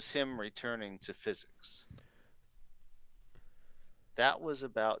was him returning to physics. That was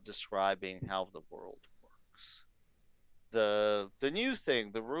about describing how the world works. The new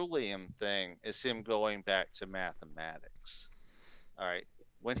thing, the Rulium thing, is him going back to mathematics. All right.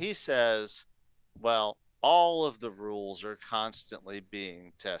 When he says, well, all of the rules are constantly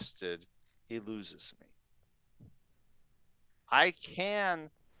being tested, he loses me. I can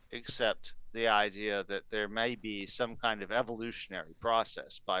accept the idea that there may be some kind of evolutionary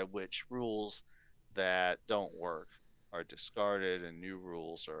process by which rules that don't work are discarded and new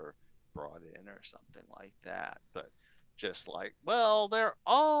rules are brought in or something like that. But just like, well, they're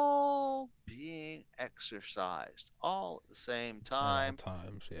all being exercised all at the same At all time.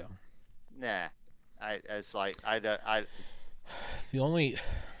 times, yeah. Nah, it's like The only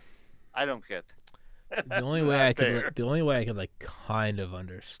I don't get the that. only way Not there. the only way I could like kind of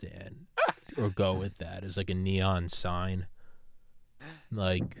understand or go with that is like a neon sign.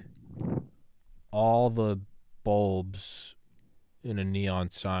 Like all the bulbs in a neon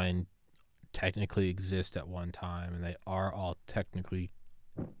sign technically exist at one time, and they are all technically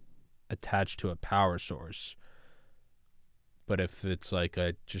attached to a power source. But if it's like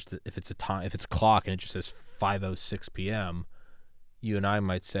if it's a time, if it's a clock and it just says 5:06 p.m., you and I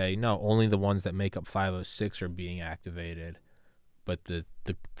might say no, only the ones that make up 5:06 are being activated. But the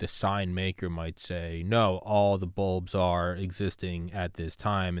sign maker might say no, all the bulbs are existing at this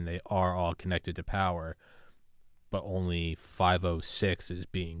time and they are all connected to power, but only 5:06 is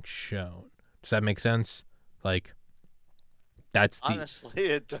being shown. Does that make sense? Like that's the Honestly,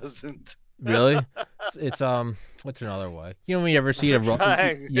 it doesn't. really. It's what's another way? You know when you ever see I'm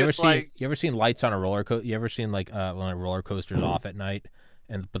trying. you ever It's see like, you ever seen lights on a roller coaster? You ever seen like when a roller coaster's off at night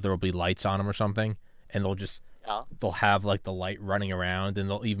but there'll be lights on them or something, and yeah, they'll have like the light running around, and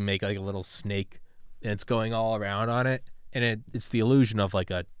they'll even make like a little snake and it's going all around on it, and it's the illusion of like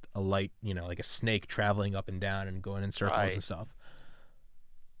a light, like a snake traveling up and down and going in circles right. and stuff.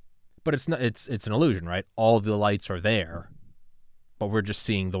 But it's not it's an illusion, right? All the lights are there, but we're just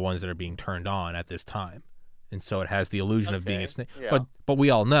seeing the ones that are being turned on at this time. And so it has the illusion of being a Okay. snake. Yeah. But we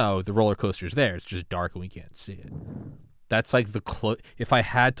all know the roller coaster's there. It's just dark and we can't see it. That's like if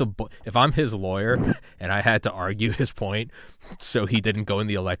if I'm his lawyer and I had to argue his point so he didn't go in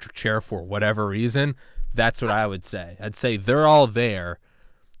the electric chair for whatever reason, that's what I would say. I'd say they're all there.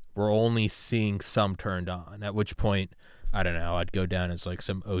 We're only seeing some turned on. At which point, I don't know, I'd go down as like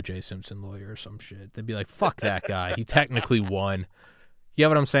some O.J. Simpson lawyer or some shit. They'd be like, fuck that guy. He technically won. You get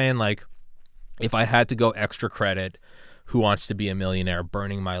what I'm saying? Like, if I had to go extra credit, Who Wants to Be a Millionaire,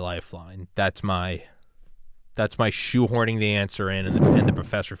 burning my lifeline. That's my shoehorning the answer in, and the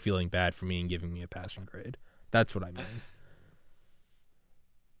professor feeling bad for me and giving me a passing grade. That's what I mean.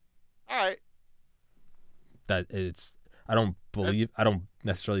 All right. That it's I don't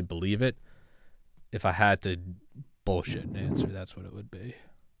necessarily believe it. If I had to bullshit an answer, that's what it would be.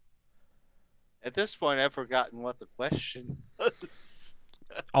 At this point, I've forgotten what the question was.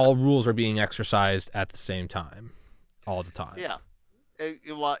 All rules are being exercised at the same time, all the time. Yeah.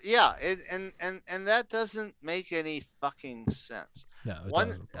 Well, yeah, and that doesn't make any fucking sense. No, it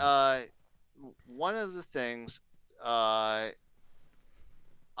One doesn't. one of the things I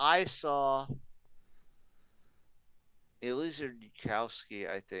saw Eliezer Dukowski,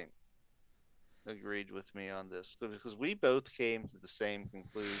 I think, agreed with me on this because we both came to the same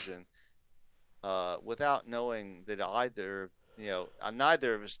conclusion without knowing that neither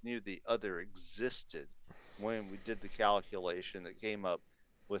of us knew the other existed when we did the calculation that came up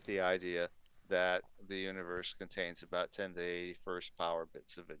with the idea that the universe contains about 10 to the 81st power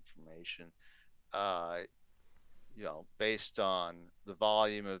bits of information, based on the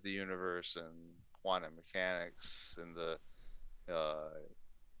volume of the universe and quantum mechanics and the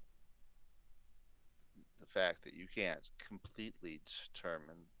fact that you can't completely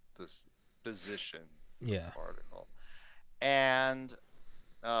determine the position of Yeah. the particle. And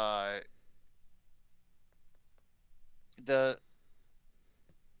the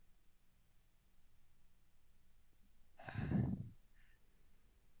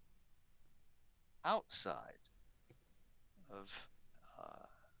outside of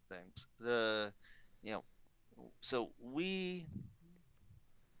things, so we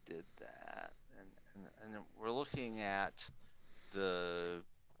did that, and we're looking at the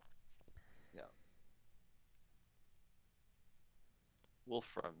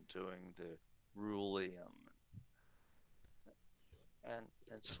Wolfram doing the Rulium, and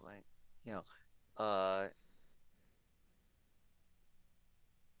it's like,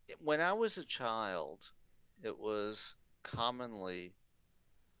 when I was a child, it was commonly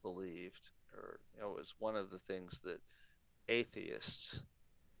believed, or it was one of the things that atheists,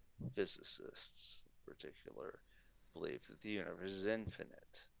 physicists in particular, believe, that the universe is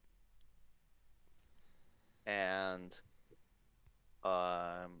infinite. And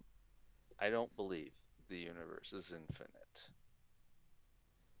I don't believe the universe is infinite.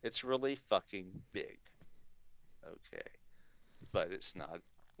 It's really fucking big, okay, but it's not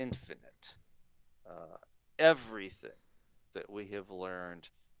infinite. Uh, Everything that we have learned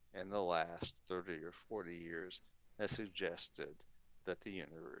in the last 30 or 40 years has suggested that the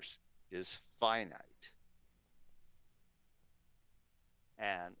universe is finite.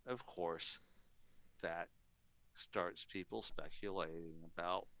 And of course, that starts people speculating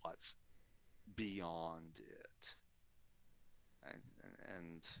about what's beyond it.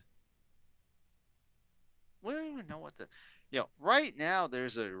 And we don't even know what right now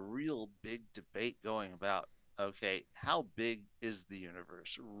there's a real big debate going about, okay, how big is the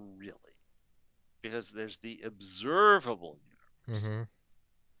universe really? Because there's the observable universe. Mm-hmm.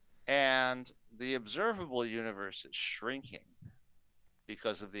 And the observable universe is shrinking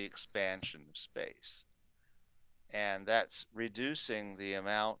because of the expansion of space. And that's reducing the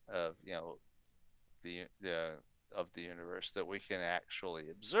amount of, the of the universe that we can actually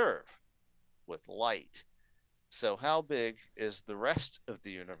observe with light. So how big is the rest of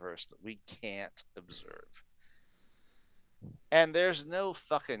the universe that we can't observe? And there's no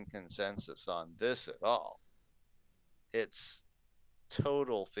fucking consensus on this at all. It's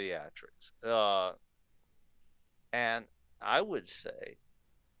total theatrics. And I would say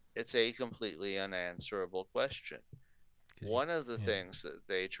it's a completely unanswerable question. One of the things that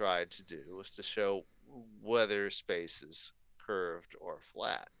they tried to do was to show whether space is curved or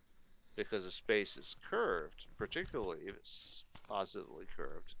flat. Because if space is curved, particularly if it's positively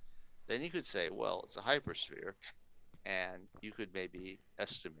curved, then you could say, well, it's a hypersphere, and you could maybe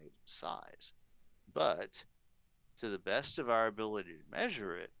estimate its size. But to the best of our ability to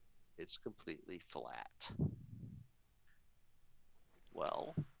measure it, it's completely flat.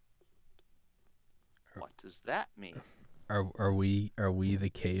 Well, what does that mean? Are we the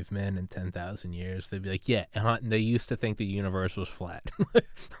cavemen in 10,000 years? They'd be like, yeah, they used to think the universe was flat.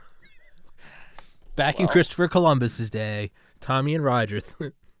 Back in Well, Christopher Columbus's day, Tommy and Roger.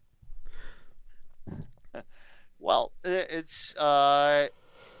 well, it's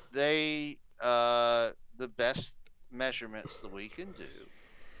they the best measurements that we can do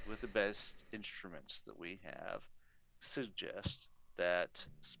with the best instruments that we have suggest that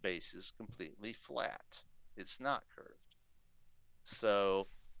space is completely flat. It's not curved. So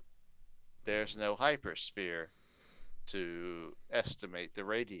there's no hypersphere to estimate the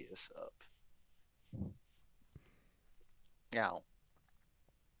radius of. Now,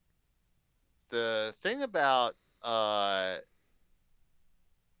 the thing about the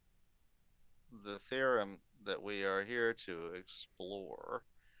theorem that we are here to explore,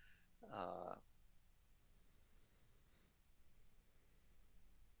 uh,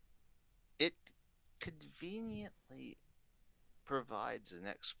 it conveniently provides an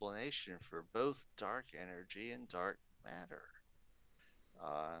explanation for both dark energy and dark matter.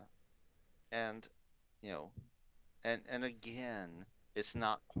 Uh, and, you know, and again, it's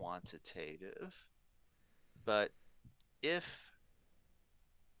not quantitative, but if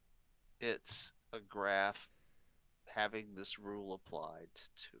it's a graph having this rule applied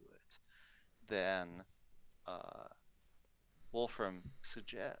to it, then uh, Wolfram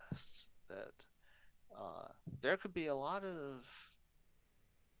suggests that there could be a lot of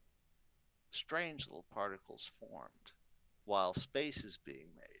strange little particles formed while space is being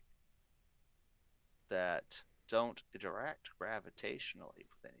made that don't interact gravitationally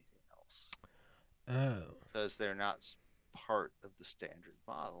with anything else Oh. because they're not part of the standard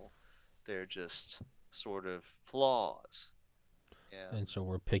model. They're just sort of flaws. And so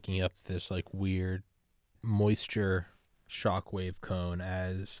we're picking up this like weird moisture shockwave cone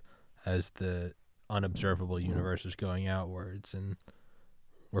as the unobservable universe is going outwards, and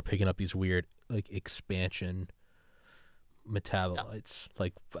we're picking up these weird like expansion metabolites. Yeah.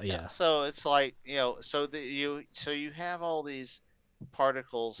 Like yeah. So it's like, so you have all these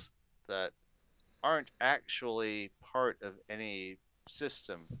particles that aren't actually part of any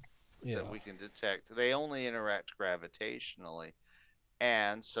system Yeah. that we can detect. They only interact gravitationally.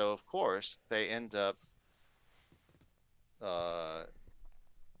 And so, of course, they end up uh,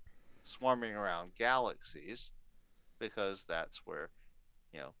 swarming around galaxies because that's where,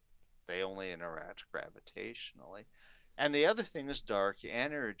 you know, they only interact gravitationally. And the other thing is dark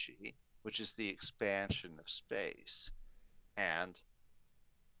energy, which is the expansion of space. And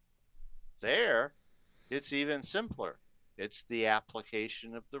there, it's even simpler. It's the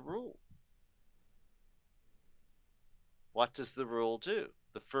application of the rule. What does the rule do?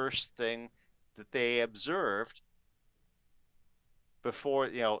 The first thing that they observed before,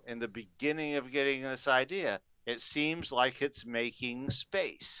 in the beginning of getting this idea It seems like it's making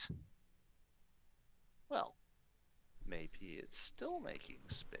space. Well, maybe it's still making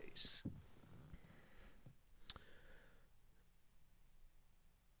space.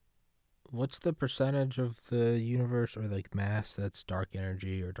 What's the percentage of the universe or like mass that's dark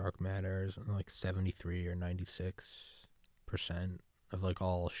energy or dark matter? Is it like 73 or 96% of like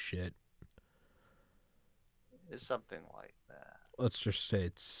all shit? It's something like that. Let's just say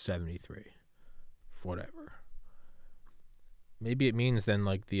it's 73. Whatever. Maybe it means then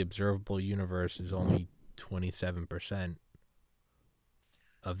like the observable universe is only 27%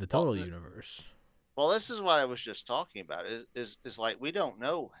 of the Well, total universe. well, this is what I was just talking about. Is like we don't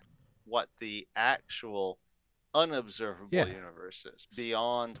know what the actual unobservable Yeah. universe is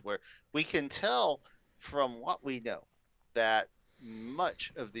beyond where we can tell from what we know that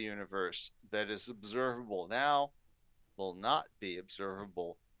much of the universe that is observable now will not be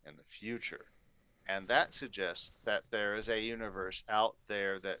observable in the future. And that suggests that there is a universe out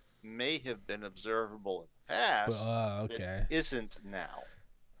there that may have been observable in the But past that okay. isn't now.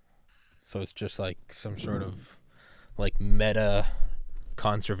 So it's just like some sort of like meta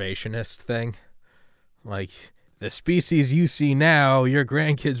conservationist thing. Like the species you see now, your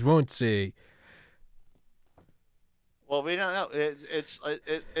grandkids won't see. Well, we don't know. It's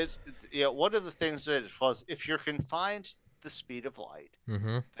you know, one of the things that was if you're confined to the speed of light,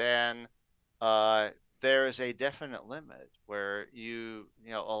 Mm-hmm. then there is a definite limit where you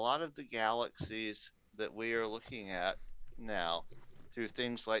know a lot of the galaxies that we are looking at now through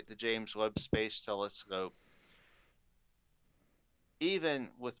things like the James Webb Space Telescope, even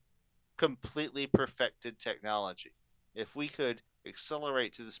with completely perfected technology, if we could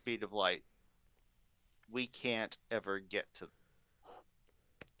accelerate to the speed of light, we can't ever get to them.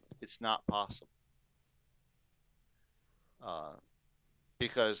 It's not possible. Uh,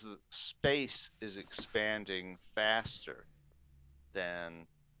 because space is expanding faster than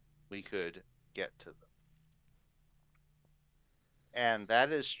we could get to them. And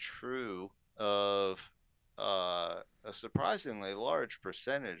that is true of a surprisingly large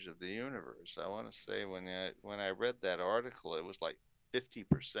percentage of the universe. I want to say when I read that article, it was like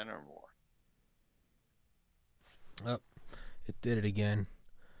 50% or more. Oh, it did it again.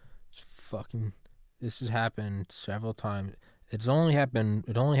 It's fucking. This has happened several times. It's only happened.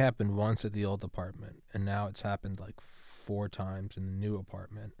 It only happened once at the old apartment, and now it's happened like 4 times in the new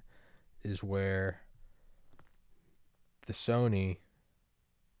apartment. Is where the Sony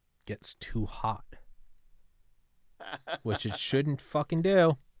gets too hot, which it shouldn't fucking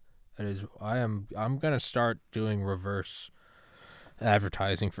do. That is, I'm gonna start doing reverse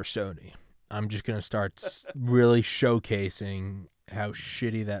advertising for Sony. I'm just gonna start really showcasing how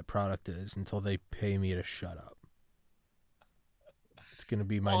shitty that product is until they pay me to shut up. It's gonna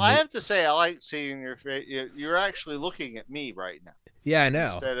be my Well, I new. have to say, I like seeing your face. You're actually looking at me right now Yeah, I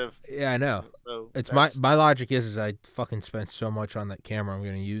know. instead of Yeah, I know. so It's my that's my logic is I fucking spent so much on that camera. I'm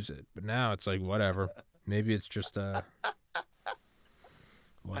gonna use it, but now it's like whatever. Maybe it's just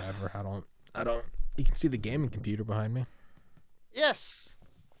whatever. I don't. You can see the gaming computer behind me. yes.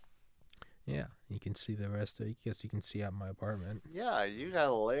 Yeah, you can see the rest of. I guess you can see out my apartment. Yeah, you got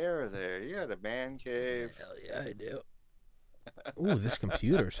a lair there. You got a man cave. Hell yeah, I do. Ooh, this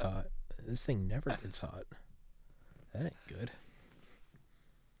computer's hot. This thing never gets hot. That ain't good.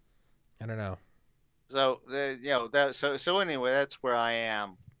 I don't know. So you know that so anyway, that's where I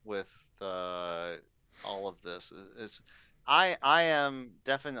am with all of this. Is I am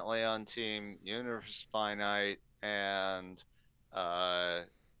definitely on team universe finite and uh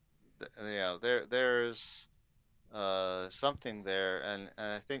you know there's something there and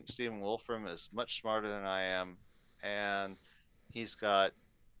I think Stephen Wolfram is much smarter than I am and he's got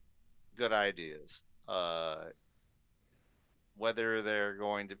good ideas. Whether they're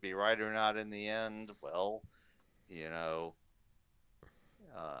going to be right or not in the end, well, you know,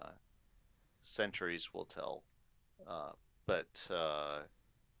 uh, centuries will tell. But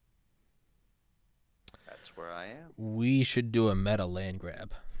that's where I am. We should do a meta land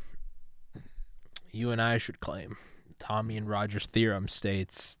grab. You and I should claim. Tommy and Roger's theorem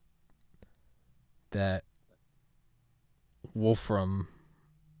states that Wolfram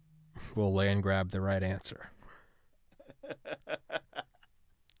will land grab the right answer.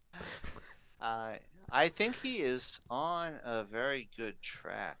 I I think he is on a very good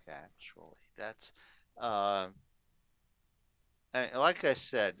track. Actually, that's uh, and like I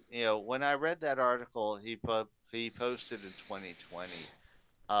said, you know, when I read that article he posted in 2020,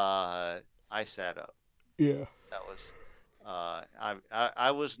 uh, I sat up. Yeah. That was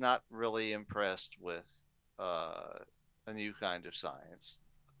I was not really impressed with uh, a new kind of science,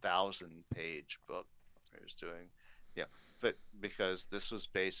 1,000 page book. He was doing, yeah, but because this was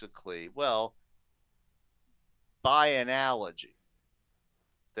basically, well, by analogy,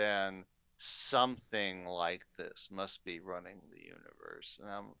 then something like this must be running the universe.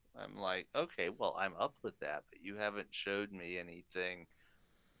 And I'm like, okay, well, I'm up with that, but you haven't showed me anything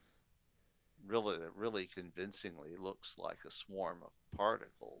really that really convincingly looks like a swarm of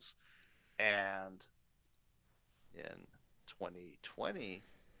particles. And in 2020,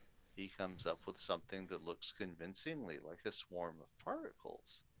 he comes up with something that looks convincingly like a swarm of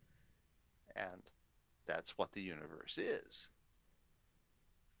particles. And that's what the universe is.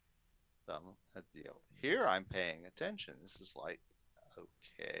 Here I'm paying attention. This is like,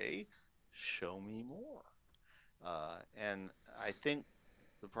 okay, show me more. And I think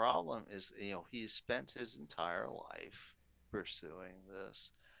the problem is, he's spent his entire life pursuing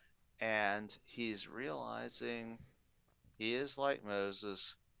this, and he's realizing he is like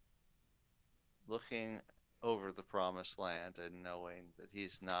Moses looking over the promised land and knowing that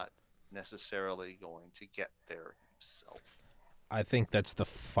he's not necessarily going to get there himself. I think that's the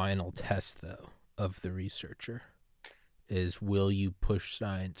final test, though, of the researcher, is will you push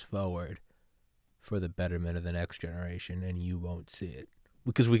science forward for the betterment of the next generation, and you won't see it.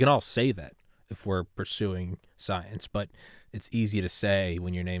 Because we can all say that if we're pursuing science, but it's easy to say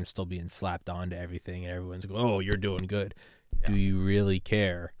when your name's still being slapped onto everything and everyone's going, oh, you're doing good. Yeah. Do you really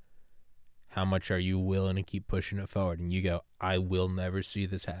care? How much are you willing to keep pushing it forward? And you go, I will never see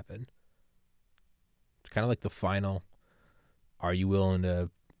this happen. It's kind of like the final, are you willing to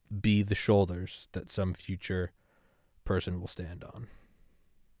be the shoulders that some future person will stand on?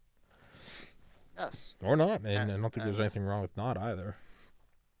 Yes. Or not, and I don't think there's anything wrong with not either.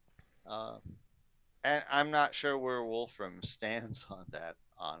 And I'm not sure where Wolfram stands on that,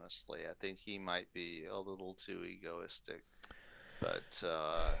 honestly. I think he might be a little too egoistic. But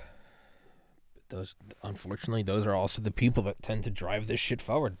unfortunately, those are also the people that tend to drive this shit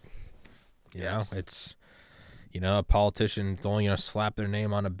forward. You know, it's, a politician's only going to slap their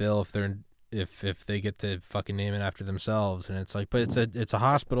name on a bill if they get to fucking name it after themselves. And it's like, but it's a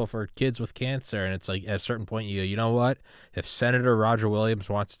hospital for kids with cancer. And it's like, at a certain point, you know what? If Senator Roger Williams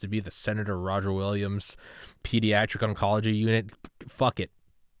wants to be the Senator Roger Williams pediatric oncology unit, fuck it.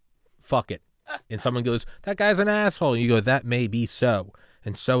 And someone goes, that guy's an asshole. And you go, that may be so.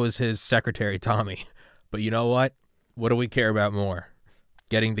 And so is his secretary, Tommy. But you know what? What do we care about more?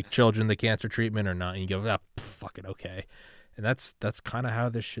 Getting the children the cancer treatment or not? And you go, fuck it, okay. And that's kind of how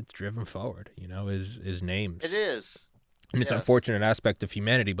this shit's driven forward, is names. It is. And it's an unfortunate aspect of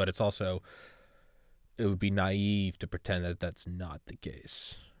humanity, but it's also, it would be naive to pretend that that's not the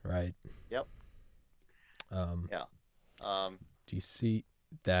case, right? Yep. Yeah. Do you see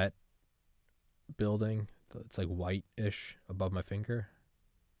that building? It's like white-ish above my finger.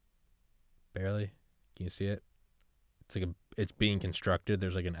 Barely. Can you see it? It's being constructed.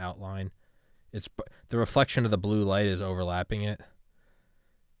 There's like an outline. It's the reflection of the blue light is overlapping it.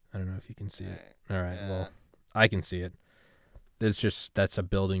 I don't know if you can see it. All right. Yeah. Well, I can see it. That's a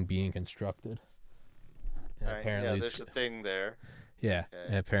building being constructed. Right. Apparently, there's a thing there. Yeah. Okay.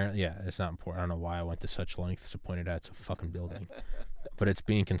 And apparently, it's not important. I don't know why I went to such lengths to point it out. It's a fucking building, but it's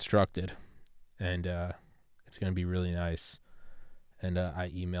being constructed, and it's going to be really nice. And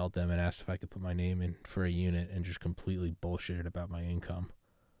I emailed them and asked if I could put my name in for a unit, and just completely bullshitted about my income.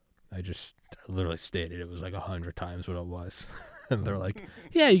 I literally stated it was like 100 times what it was. And they're like,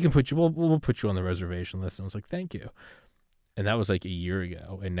 yeah, you can we'll put you on the reservation list. And I was like, thank you. And that was like a year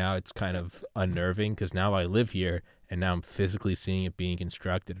ago. And now it's kind of unnerving because now I live here and now I'm physically seeing it being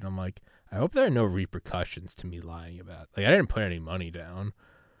constructed. And I'm like, I hope there are no repercussions to me lying about. Like, I didn't put any money down.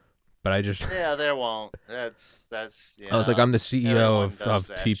 But I just there won't. That's I was like, I'm the CEO of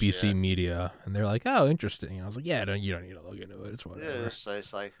TPC shit. Media, and they're like, oh, interesting. And I was like, yeah, you don't need to look into it. It's whatever. So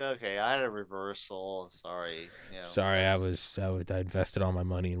it's like, okay, I had a reversal. Sorry. Sorry, I invested all my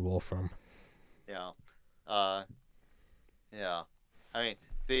money in Wolfram. Yeah. Yeah. I mean,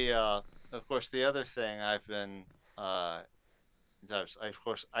 of course, the other thing I've been of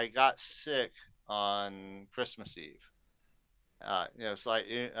course, I got sick on Christmas Eve. It's like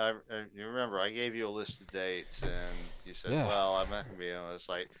you remember I gave you a list of dates, and you said, "Well, I'm not gonna be." And it's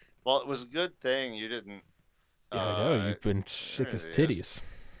like, well, it was a good thing you didn't. Yeah, I know you've been sick as titties.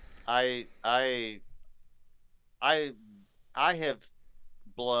 I have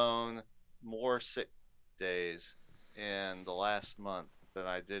blown more sick days in the last month than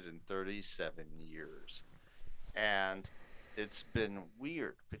I did in 37 years, and it's been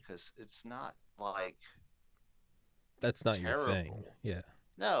weird because it's not like. That's not terrible. Your thing. Yeah.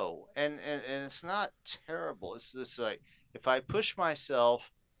 No, and it's not terrible. It's just like if I push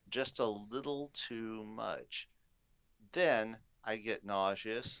myself just a little too much. Then I get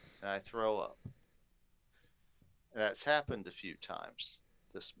nauseous and I throw up. And that's happened a few times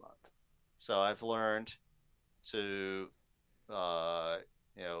this month. So I've learned to, uh,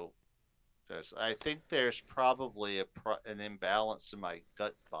 you know, I think there's probably an imbalance in my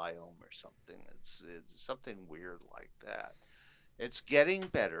gut biome or something. It's something weird like that. It's getting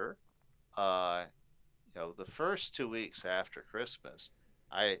better. Uh, the first 2 weeks after Christmas,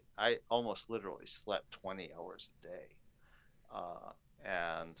 I almost literally slept 20 hours a day, uh,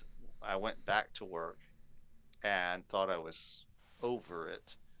 and I went back to work and thought I was over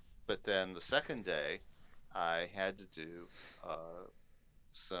it, but then the second day, I had to do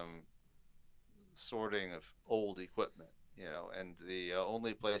some sorting of old equipment, and the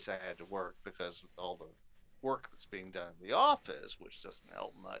only place I had to work because of all the work that's being done in the office, which doesn't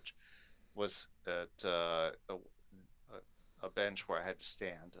help much, was at a bench where I had to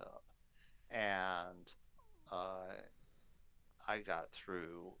stand up. And uh, I got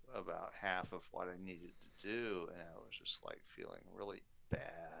through about half of what I needed to do, and I was just like feeling really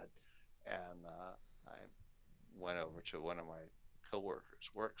bad. And I went over to one of my coworkers'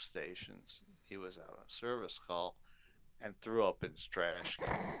 workstations. He was out on a service call and threw up in his trash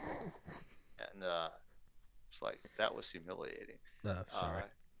can. And it's like, that was humiliating. Oh, sorry. Uh,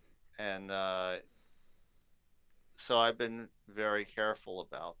 and So I've been very careful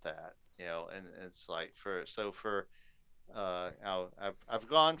about that, and it's like for now I've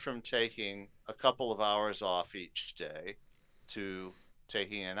gone from taking a couple of hours off each day to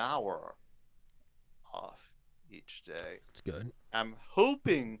taking an hour off each day. It's good. I'm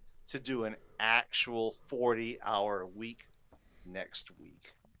hoping to do an actual 40-hour week next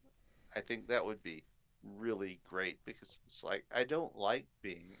week. I think that would be really great because it's like I don't like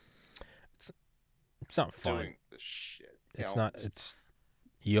being It's it's not fun. doing this shit. It's not. It's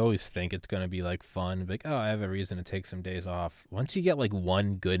you always think it's gonna be like fun, like, oh, I have a reason to take some days off. Once you get like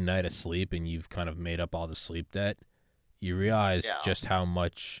one good night of sleep and you've kind of made up all the sleep debt, you realize Yeah. just how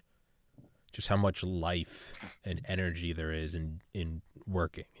much life and energy there is in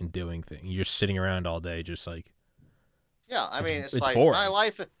working and doing things. You're just sitting around all day, just like Yeah, I it's mean, it's it's like my boring.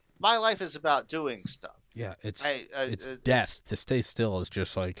 life. My life is about doing stuff. Yeah, it's I, it's it's death. To stay still is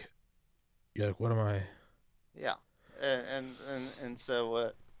just like you're like, what am I? yeah, and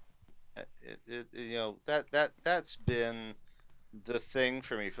so that's been the thing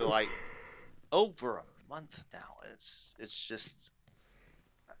for me for like over a month now. It's just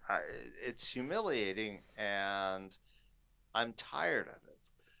I, it's humiliating, and I'm tired of it.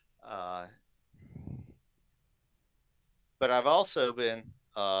 Uh, but I've also been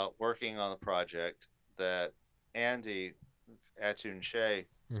working on a project that Andy Atun Shea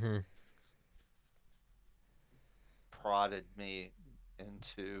Mm-hmm. prodded me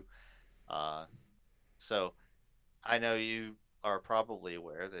into. Uh, so I know you are probably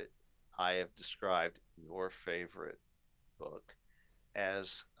aware that I have described your favorite book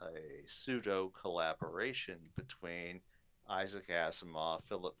as a pseudo collaboration between Isaac Asimov,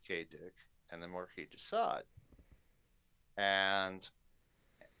 Philip K. Dick, and the Marquis de Sade. And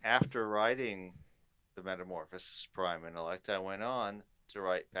after writing The Metamorphosis of Prime Intellect, I went on to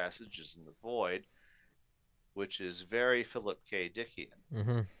write Passages in the Void, which is very Philip K. Dickian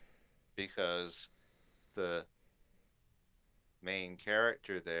Mm-hmm. because the main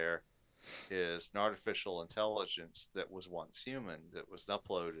character there is an artificial intelligence that was once human, that was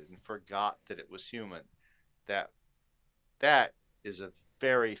uploaded and forgot that it was human. That that is a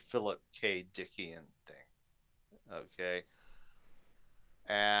very Philip K. Dickian thing. Okay,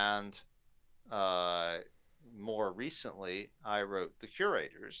 and uh, more recently, I wrote The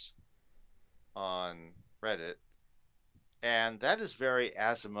Curators on Reddit, and that is very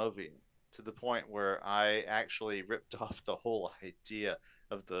Asimovian to the point where I actually ripped off the whole idea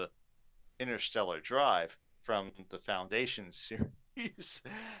of the interstellar drive from the Foundation series.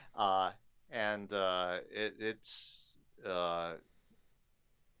 uh, and it's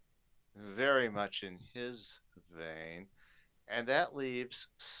very much in his vein, and that leaves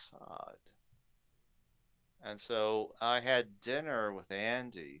Sod. And so I had dinner with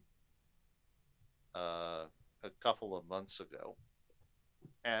Andy a couple of months ago,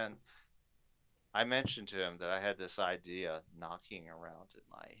 and I mentioned to him that I had this idea knocking around in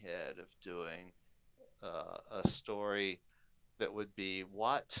my head of doing a story that would be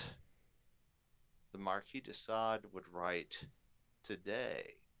what the Marquis de Sade would write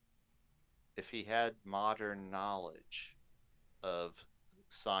today if he had modern knowledge of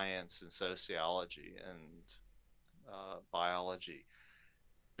science and sociology and biology.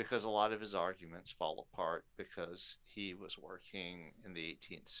 because a lot of his arguments fall apart because he was working in the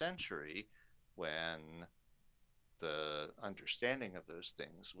 18th century when the understanding of those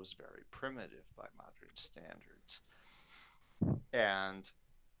things was very primitive by modern standards. And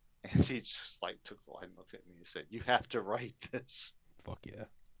and he just like took the line, looked at me, and said, "You have to write this." Fuck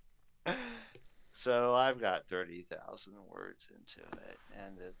yeah. So I've got 30,000 words into it,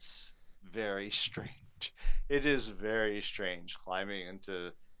 and it's very strange. It is very strange climbing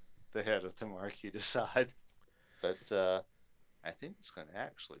into the head of the Marquis de Sade, but I think it's going to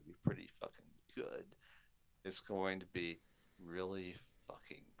actually be pretty fucking good. It's going to be really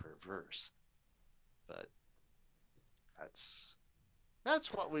fucking perverse, but that's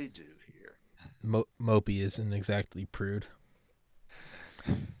that's what we do here. Mopey isn't exactly prude.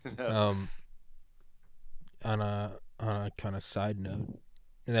 No. On a kind of side note,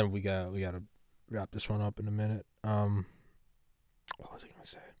 and then we gotta wrap this one up in a minute. What was I gonna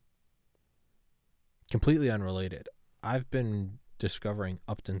say? Completely unrelated. I've been discovering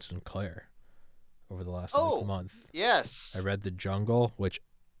Upton Sinclair over the last month. Yes. I read The Jungle, which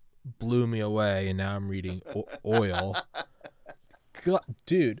blew me away, and now I'm reading Oil. God,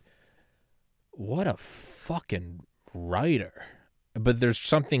 dude, what a fucking writer. But there's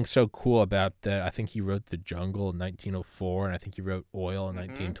something so cool about that. I think he wrote The Jungle in 1904, and I think he wrote Oil in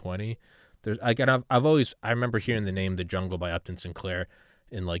 1920. I remember hearing the name The Jungle by Upton Sinclair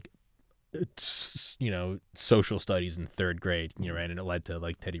in like, social studies in third grade, right? And it led to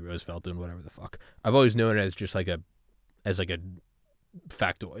like Teddy Roosevelt and whatever the fuck. I've always known it as just like a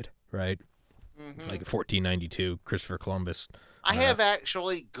factoid, right? Like 1492, Christopher Columbus. I have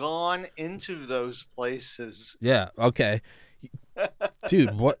actually gone into those places. Yeah. Okay.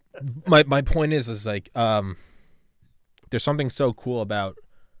 Dude, what my point is like, there's something so cool about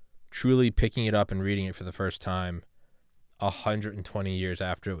truly picking it up and reading it for the first time 120 years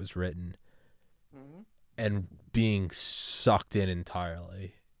after it was written, and being sucked in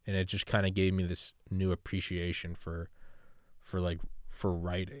entirely. And it just kind of gave me this new appreciation for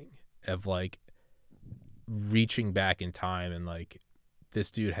writing, of like reaching back in time, and like this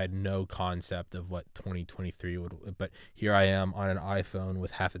dude had no concept of what 2023 would, but here I am on an iPhone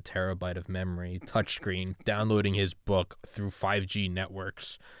with half a terabyte of memory, touchscreen, downloading his book through 5G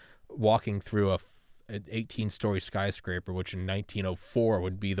networks, walking through an 18-story skyscraper, which in 1904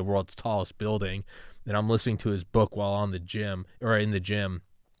 would be the world's tallest building, and I'm listening to his book while in the gym, and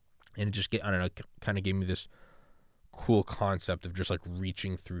it just kind of gave me this cool concept of just like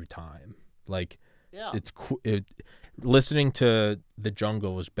reaching through time. Like, yeah, it's cool. Listening to The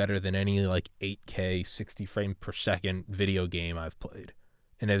Jungle was better than any like 8K 60 frame per second video game I've played,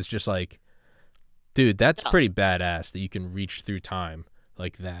 and it was just like, dude, that's pretty badass that you can reach through time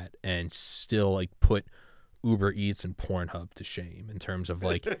like that and still like put Uber Eats and Pornhub to shame in terms of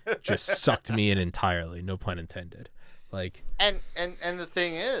like just sucked me in entirely, no pun intended. Like, and the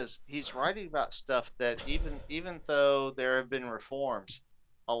thing is, he's writing about stuff that even though there have been reforms,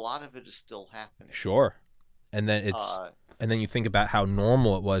 a lot of it is still happening. Sure. And then and then you think about how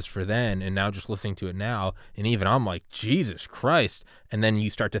normal it was for then, and now just listening to it now, and even I'm like, Jesus Christ. And then you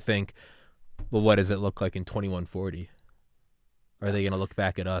start to think, well, what does it look like in 2140? Are they going to look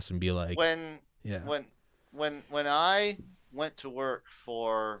back at us and be like, when I went to work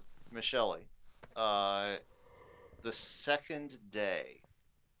for Michelle, the second day,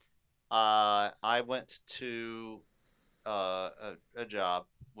 I went to a job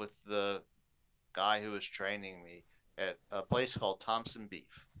with the guy who was training me at a place called Thompson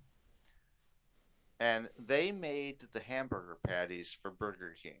Beef. And they made the hamburger patties for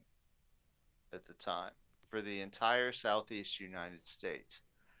Burger King at the time for the entire Southeast United States.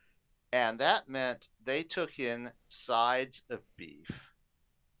 And that meant they took in sides of beef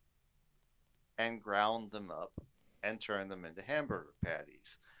and ground them up and turned them into hamburger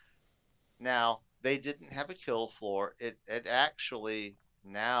patties. Now, they didn't have a kill floor. It actually,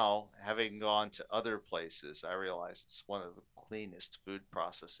 now having gone to other places, I realize it's one of the cleanest food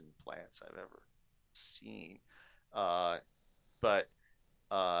processing plants I've ever seen. But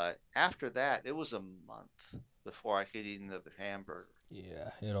after that, it was a month before I could eat another hamburger.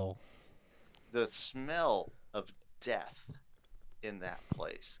 Yeah, the smell of death in that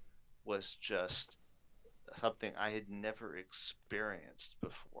place was just something I had never experienced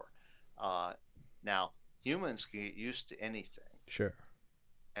before. Now, humans can get used to anything. Sure.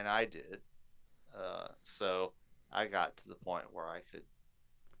 And I did. So I got to the point where I could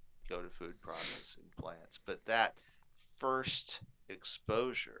go to food processing plants. But that first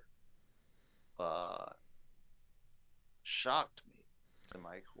exposure shocked me to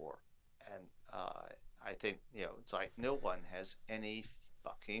my core. And I think, it's like no one has any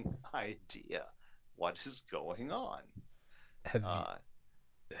fucking idea what is going on. Have you Uh,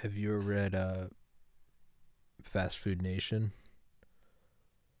 have you ever read Fast Food Nation?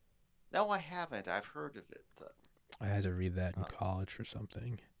 no, I haven't. I've heard of it though. I had to read that in Uh, college or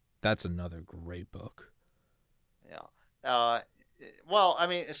something. That's another great book. yeah. Well, I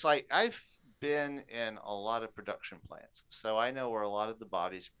mean, it's like I've been in a lot of production plants, so I know where a lot of the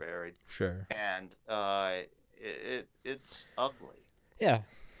body's buried, Sure. and it's ugly. Yeah.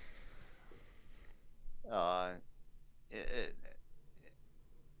 Uh, it,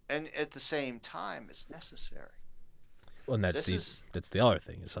 and at the same time, it's necessary. Well, and This is that's the other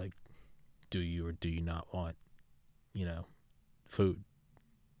thing. It's like, do you or do you not want, you know, food?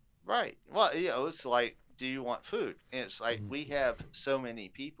 right. Well, it's like, do you want food? And it's like we have so many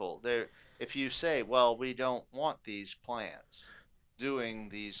people there. If you say, well, we don't want these plants doing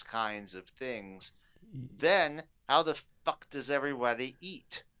these kinds of things, then how the fuck does everybody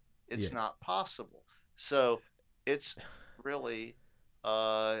eat? It's Yeah. not possible. So it's really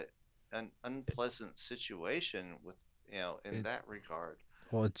uh, an unpleasant situation with in It, that regard.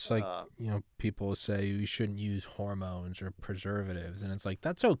 well, it's like, Uh, people say you shouldn't use hormones or preservatives, and it's like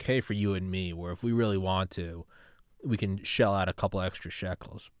that's okay for you and me. Where if we really want to, we can shell out a couple extra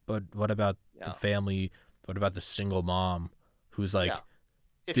shekels. But what about the yeah, family? What about the single mom who's like, yeah.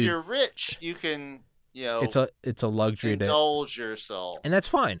 If dude, you're rich, you can it's a luxury to, indulge yourself. and that's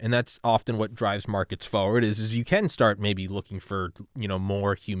fine, and that's often what drives markets forward. Is you can start maybe looking for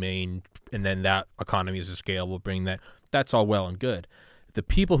more humane, and then that economies of scale will bring that. That's all well and good. The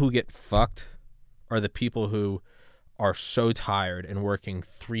people who get fucked are the people who are so tired and working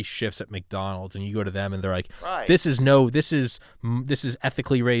 3 shifts at McDonald's, and you go to them and they're like, Right. this is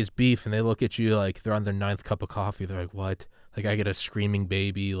ethically raised beef, and they look at you like they're on their 9th cup of coffee. They're like, what? Like, I get a screaming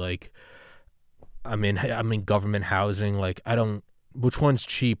baby. Like, I'm in government housing. Like, I don't. Which one's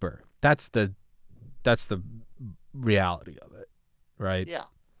cheaper? That's the reality of it, right? Yeah.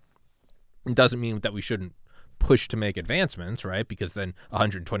 It doesn't mean that we shouldn't push to make advancements, right? Because then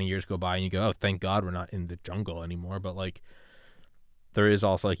 120 years go by and you go, oh, thank God we're not in the jungle anymore. But like, there is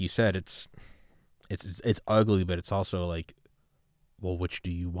also, like you said, it's ugly, but it's also like, well, which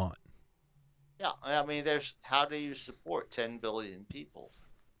do you want? Yeah. I mean, how do you support 10 billion people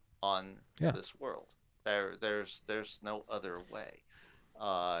on Yeah, this world? There's no other way.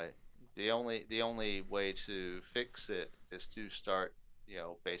 Uh, the only way to fix it is to start,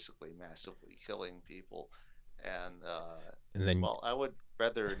 basically massively killing people, and and then well, I would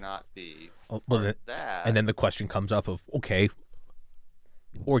rather not be well, part of and that. then the question comes up of, okay,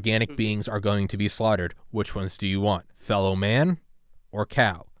 organic beings are going to be slaughtered. Which ones do you want, fellow man or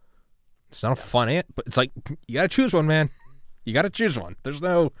cow? It's not a Yeah. fun but it's like you gotta choose one, man. You gotta choose one. There's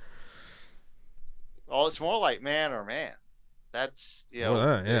no. Well, it's more like man or man. That's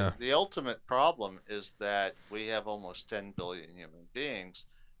Yeah. the ultimate problem is that we have almost 10 billion human beings,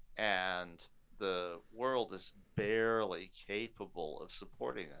 and the world is barely capable of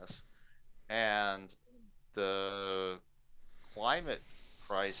supporting us, and the climate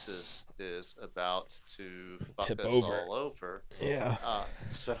crisis is about to fuck Tip us over. all over. Yeah.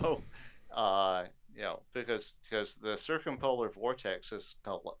 So, uh, because the circumpolar vortex has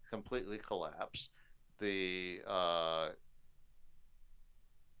completely collapsed. The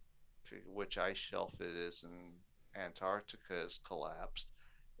which ice shelf it is in Antarctica has collapsed.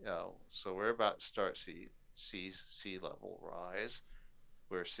 So we're about to start sea level rise.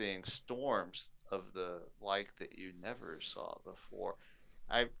 We're seeing storms of the like that you never saw before.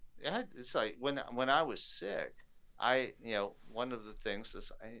 I it's like when I was sick, one of the things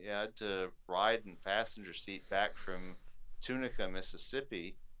is I had to ride in passenger seat back from Tunica,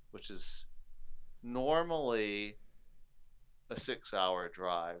 Mississippi, which is normally a 6-hour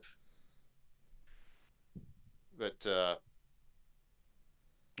drive, but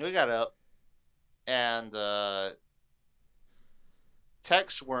we got up and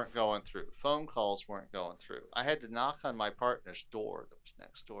texts weren't going through, phone calls weren't going through. I had to knock on my partner's door that was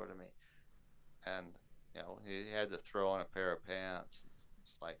next door to me, and he had to throw on a pair of pants.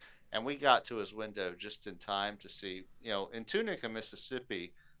 It's like, and we got to his window just in time to see. In Tunica,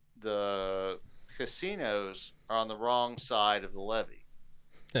 Mississippi, the casinos are on the wrong side of the levee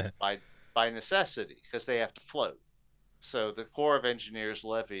by necessity because they have to float. So the Corps of Engineers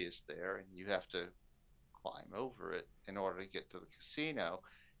levee is there, and you have to climb over it in order to get to the casino.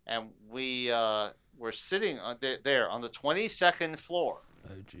 And we were sitting there on the 22nd floor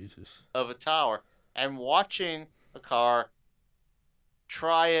Oh Jesus. of a tower and watching a car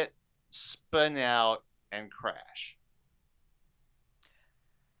try it, spin out, and crash.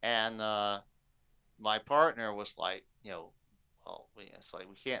 And my partner was like, well, it's like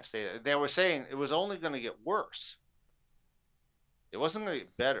we can't stay there. They were saying it was only going to get worse. It wasn't going to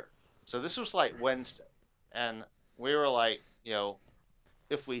get better. So this was like Wednesday, and we were like,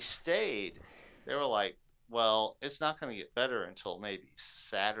 if we stayed, they were like, well, it's not going to get better until maybe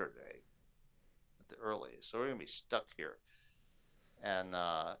Saturday at the earliest. So we're going to be stuck here. And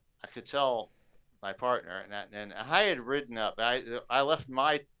I could tell my partner, and I had ridden up. I left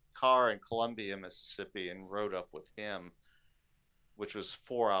my car in Columbia, Mississippi, and rode up with him, which was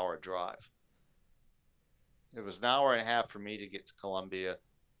 4 hour drive. It was an hour and a half for me to get to Columbia,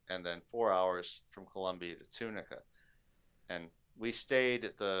 and then 4 hours from Columbia to Tunica. And we stayed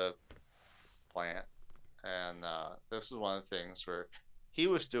at the plant, and this was one of the things where he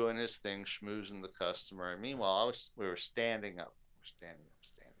was doing his thing, schmoozing the customer, and meanwhile, we were standing up, standing up,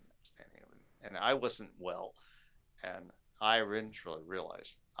 and I wasn't well, and I didn't really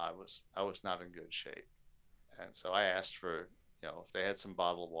realize I was not in good shape, and so I asked for if they had some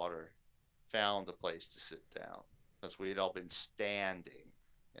bottled water, found a place to sit down because we had all been standing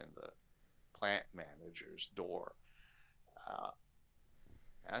in the plant manager's door. Uh,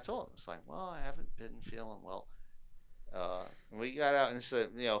 and I told him, it's like, well, I haven't been feeling well. And we got out and said,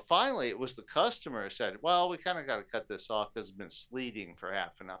 finally it was the customer who said, well, we kind of got to cut this off because it's been sleeting for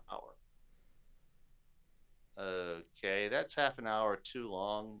half an hour. Okay, that's half an hour too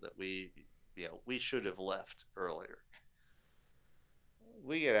long that we should have left earlier.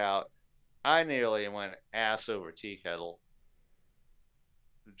 We get out. I nearly went ass over tea kettle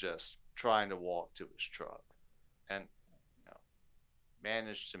just trying to walk to his truck, and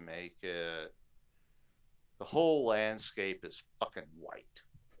managed to make it. The whole landscape is fucking white,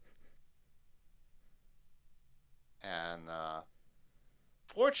 and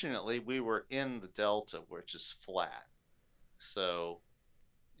fortunately we were in the delta, which is flat. So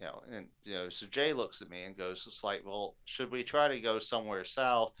so Jay looks at me and goes, it's like, well, should we try to go somewhere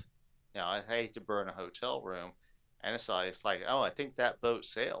south? I hate to burn a hotel room. And it's like, oh, I think that boat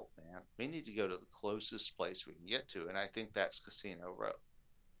sailed, man. We need to go to the closest place we can get to, and I think that's Casino Row.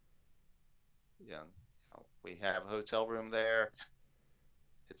 We have a hotel room there.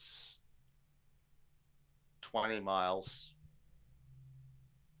 It's 20 miles.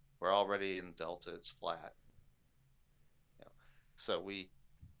 We're already in Delta. It's flat. So we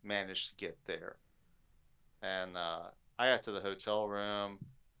managed to get there. And I got to the hotel room.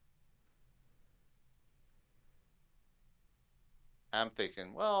 I'm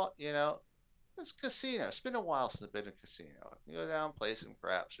thinking, well, it's a casino. It's been a while since I've been in a casino. I can go down, play some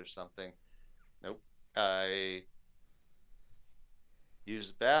craps or something. Nope. I use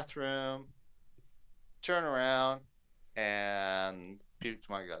the bathroom, turn around, and puked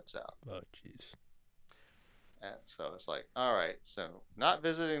my guts out. Oh, jeez. And so it's like, all right, so not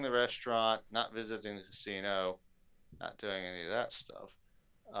visiting the restaurant, not visiting the casino, not doing any of that stuff.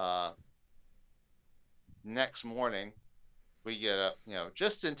 Next morning, we get up,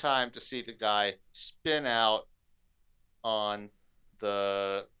 just in time to see the guy spin out on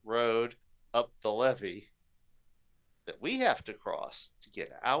the road up the levee that we have to cross to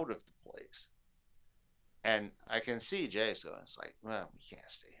get out of the place. And I can see Jay, so it's like, well, we can't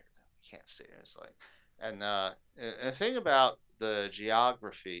stay here. We can't stay here. It's like, and the thing about the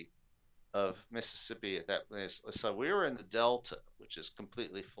geography of Mississippi at that place, so we were in the Delta, which is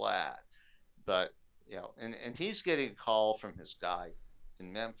completely flat, but and he's getting a call from his guy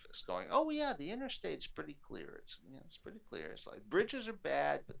in Memphis going, oh yeah, the interstate's pretty clear. It's pretty clear. It's like bridges are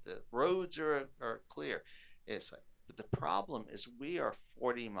bad, but the roads are clear. It's like, but the problem is we are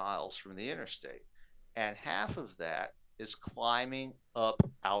 40 miles from the interstate, and half of that is climbing up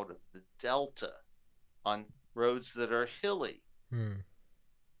out of the Delta on roads that are hilly.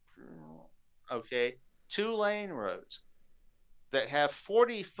 Okay, 2-lane roads that have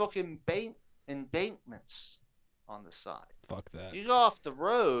 40 fucking embankments on the side. Fuck that. You go off the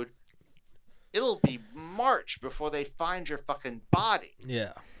road, it'll be March before they find your fucking body.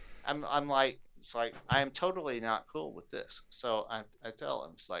 Yeah. I'm like, it's like, I am totally not cool with this. So I tell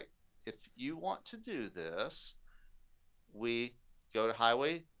him, it's like, if you want to do this, we go to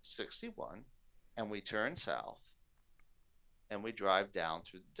Highway 61 and we turn south and we drive down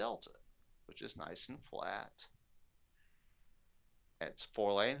through the Delta, which is nice and flat. It's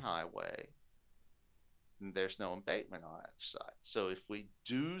 4-lane highway. And there's no embankment on either side. So if we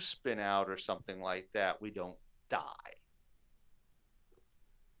do spin out or something like that, we don't die.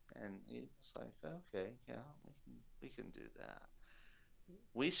 And he's like, okay, yeah, we can do that.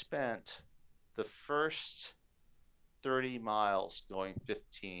 We spent the first 30 miles going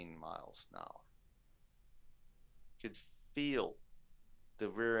 15 miles an hour. Could feel the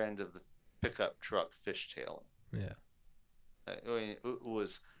rear end of the pickup truck fishtailing. Yeah. I mean,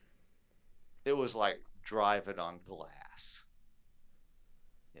 it was like driving on glass,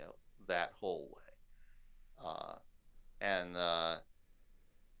 you know, that whole way. And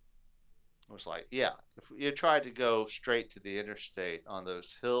It was like, yeah, if you tried to go straight to the interstate on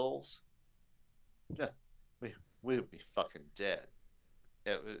those hills, we we would be fucking dead.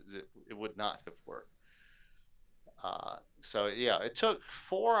 It would not have worked. So yeah, it took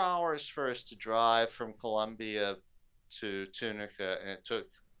 4 hours for us to drive from Columbia to Tunica, and it took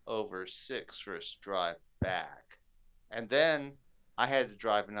over 6 for us to drive back. And then I had to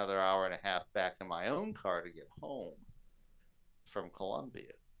drive another hour and a half back in my own car to get home from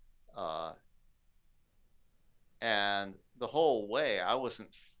Columbia. Uh, and the whole way, I wasn't,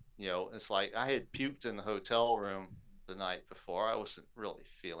 it's like I had puked in the hotel room the night before. I wasn't really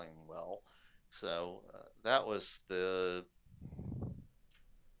feeling well. So that was the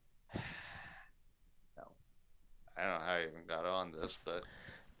no, I don't know how I even got on this, but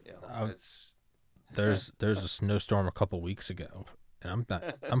Uh, it's there's a snowstorm a couple weeks ago, and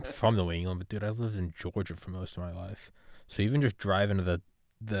I'm from New England, but dude, I lived in Georgia for most of my life. So even just driving to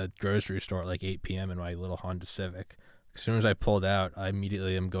the grocery store at like 8 p.m. in my little Honda Civic, as soon as I pulled out, I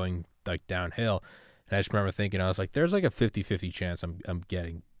immediately am going like downhill, and I just remember thinking, I was like, there's like a 50-50 chance I'm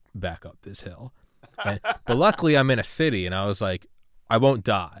getting back up this hill, but luckily I'm in a city, and I was like, I won't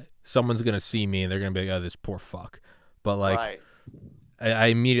die. Someone's gonna see me, and they're gonna be like, oh, this poor fuck. But like, right. I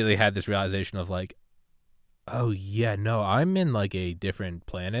immediately had this realization of like, oh yeah, no, I'm in like a different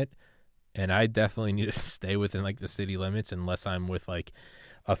planet, and I definitely need to stay within like the city limits unless I'm with like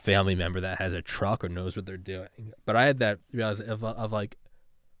a family member that has a truck or knows what they're doing. But I had that realization of like,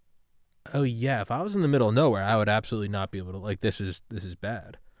 oh yeah, if I was in the middle of nowhere, I would absolutely not be able to, like, this is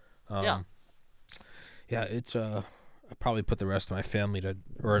bad. Yeah. Um, yeah, it's I probably put the rest of my family to,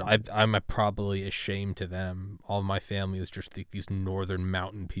 or I'm probably ashamed to them. All of my family is just these northern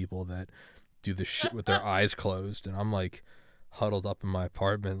mountain people that do the shit with their eyes closed, and I'm like huddled up in my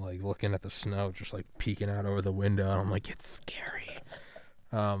apartment, like looking at the snow, just like peeking out over the window. And I'm like, it's scary.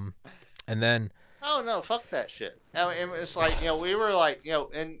 Um, and then Oh no, fuck that shit. I mean, it's like we were like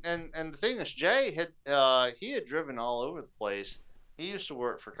and the thing is, Jay had he had driven all over the place. He used to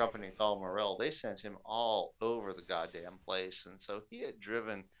work for a company called Morel. They sent him all over the goddamn place, and so he had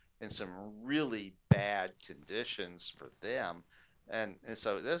driven in some really bad conditions for them. And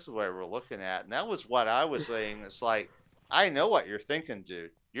so this is what we're looking at, and that was what I was saying. It's like I know what you're thinking,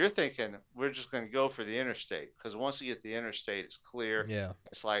 dude. You're thinking we're just going to go for the interstate because once you get the interstate, it's clear. yeah,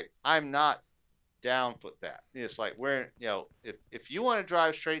 It's like I'm not down with that. It's like we're if you want to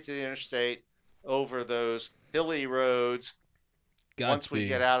drive straight to the interstate over those hilly roads, once we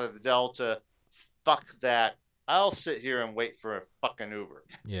get Godspeed. out of the Delta, fuck that. I'll sit here and wait for a fucking Uber.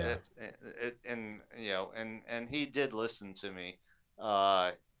 Yeah, And he did listen to me,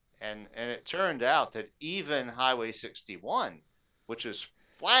 uh, and it turned out that even Highway 61, which is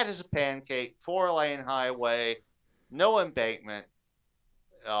flat as a pancake, 4-lane highway, no embankment,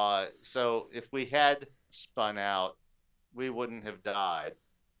 so if we had spun out, we wouldn't have died.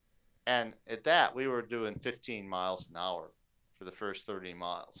 And at that, we were doing 15 miles an hour for the first 30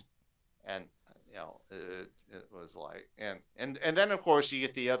 miles. And, it was like, and then, of course, you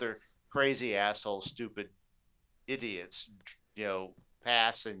get the other crazy asshole, stupid idiots, you know,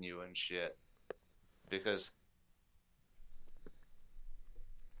 passing you and shit because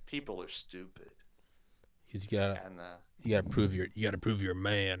people are stupid. you gotta And, you gotta prove you're a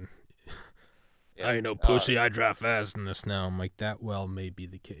man. yeah, I ain't no pussy. I drive fast in the snow. I'm like, that well may be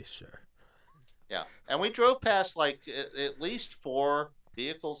the case, sir. yeah. And we drove past like at least 4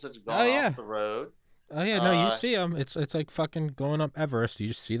 vehicles that had Oh gone yeah. off the road. Oh yeah. No, you Uh, see them. It's like fucking going up Everest. You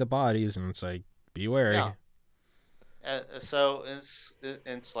just see the bodies, and it's like, be yeah. wary. So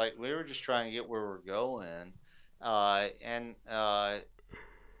it's like we were just trying to get where we're going, and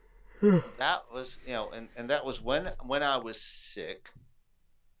that was and that was when I was sick,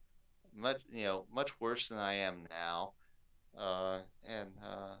 much worse than I am now, and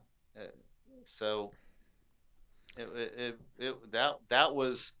uh, so that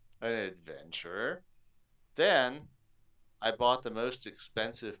was an adventure. Then I bought the most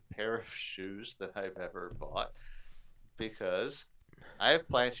expensive pair of shoes that I've ever bought because I have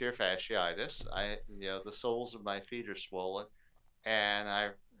plantar fasciitis. The soles of my feet are swollen, and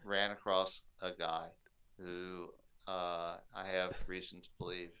I ran across a guy who I have reason to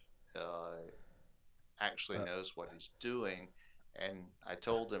believe actually Uh, knows what he's doing. And I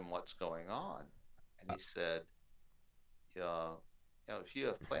told him what's going on, and he said, if you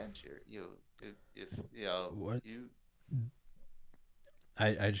have plantar, if what? you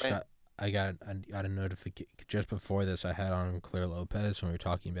I just plant, got got a notification just before this. I had on Claire Lopez when we were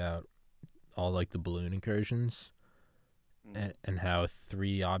talking about all like the balloon incursions and how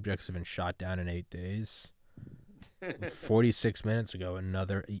 3 objects have been shot down in 8 days. 46 minutes ago,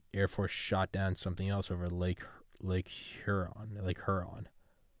 another Air Force shot down something else over Lake Huron.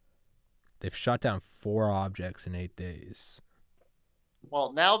 They've shot down 4 objects in 8 days.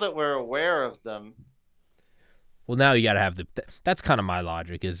 Well, now that we're aware of them. Well, now you got to have that's kind of my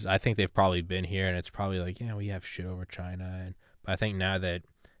logic, is I think they've probably been here, and it's probably like, yeah, we have shit over China. But I think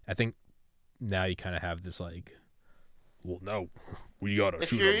now you kind of have this like, well, no, we got to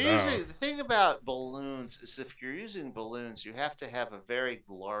shoot them now. The thing about balloons is if you're using balloons, you have to have a very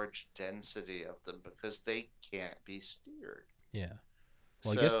large density of them because they can't be steered. Yeah.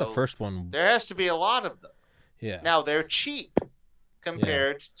 Well, I guess the first one... There has to be a lot of them. Yeah. Now, they're cheap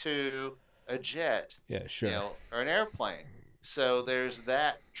compared to a jet. Yeah, sure. Or an airplane. So there's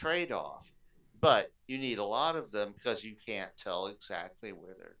that trade-off. But you need a lot of them because you can't tell exactly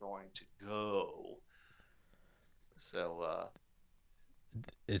where they're going to go. So,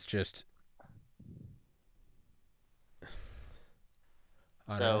 it's just...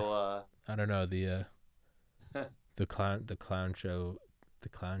 I don't know. The clown show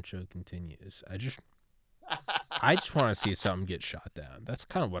continues. I just want to see something get shot down. That's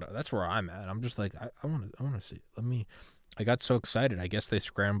kind of that's where I'm at. I'm just like, I want to see. I got so excited. I guess they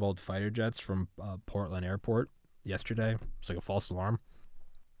scrambled fighter jets from Portland Airport yesterday. It's like a false alarm.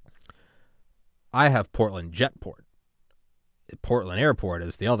 I have Portland Jetport. Portland Airport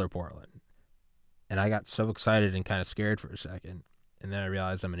is the other Portland. And I got so excited and kind of scared for a second. And then I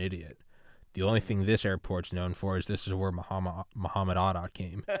realized I'm an idiot. The only thing this airport's known for is this is where Muhammad Adat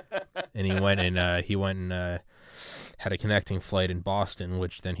came. And he went and had a connecting flight in Boston,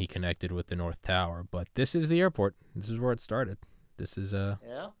 which then he connected with the North Tower. But this is the airport. This is where it started. This is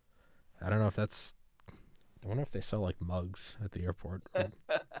yeah. I don't know if that's... I wonder if they sell like mugs at the airport. I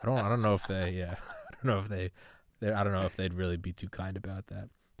don't know if they... Yeah. I don't know if they'd really be too kind about that.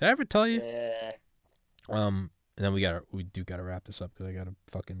 Did I ever tell you? Yeah. And then we do gotta wrap this up because I gotta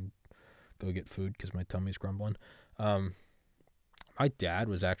fucking go get food because my tummy's grumbling. My dad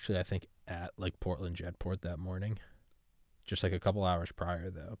was actually, I think, at like Portland Jetport that morning, just like a couple hours prior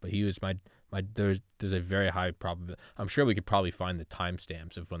though. But he was my there's a very high probability. I'm sure we could probably find the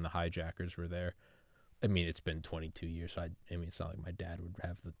timestamps of when the hijackers were there. I mean, it's been 22 years. So I mean, it's not like my dad would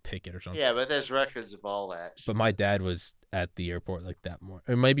have the ticket or something. Yeah, but there's records of all that. But my dad was at the airport like that morning.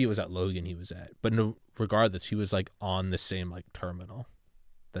 Or maybe it was at Logan he was at. But no, regardless, he was like on the same like terminal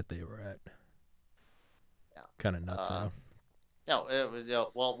that they were at. Yeah. Kind of nuts, though. No, it was,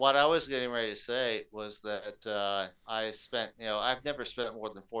 well, what I was getting ready to say was that I spent, I've never spent more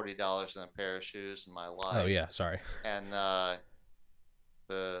than $40 on a pair of shoes in my life. Oh, yeah, sorry. And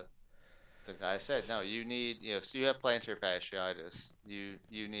the guy said, no, you need, so you have plantar fasciitis. You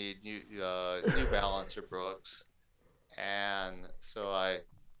need New Balance or Brooks. And so I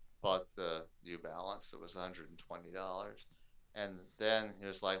bought the New Balance that was $120. And then he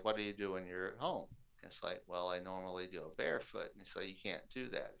was like, what do you do when you're at home? And it's like, well, I normally go barefoot. And he's like, you can't do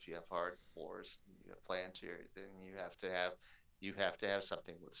that. If you have hard floors, you have plantar, then you have to have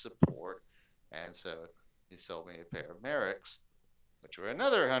something with support. And so he sold me a pair of Merricks, which were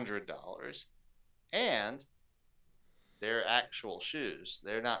another $100, and they're actual shoes.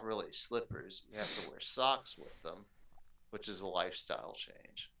 They're not really slippers. You have to wear socks with them, which is a lifestyle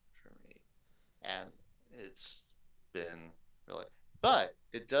change for me. And it's been really, but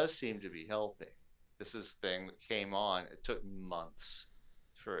it does seem to be helping. This is the thing that came on. It took months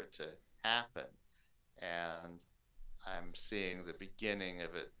for it to happen, and I'm seeing the beginning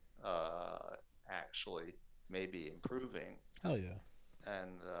of it actually maybe improving. Hell yeah.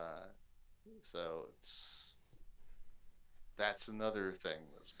 And so that's another thing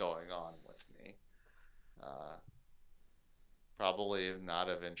that's going on with me. Probably not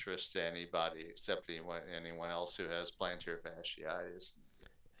of interest to anybody except anyone else who has plantar fasciitis.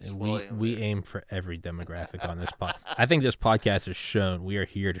 And we aim for every demographic on this pod. I think this podcast has shown we are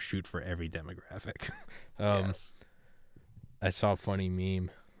here to shoot for every demographic. Yes. I saw a funny meme,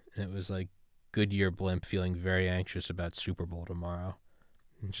 and it was like Goodyear blimp feeling very anxious about Super Bowl tomorrow.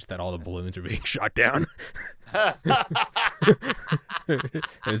 And just that all the balloons are being shot down.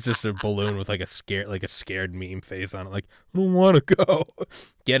 It's just a balloon with like a scared meme face on it. Like, I don't want to go.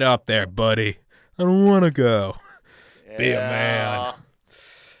 Get up there, buddy. I don't want to go. Yeah. Be a man.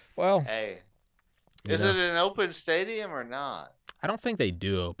 Well, hey, is it an open stadium or not? I don't think they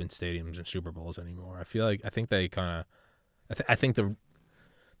do open stadiums in Super Bowls anymore. I think they kind of, I think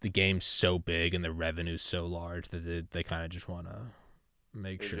the game's so big and the revenue's so large that they kind of just want to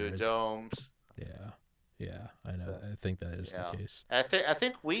make They sure. do domes. Yeah, yeah, I know. So I think that is the yeah, case. I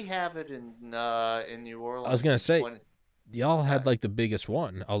think we have it in New I was Orleans gonna since say 20. y'all Uh, had like the biggest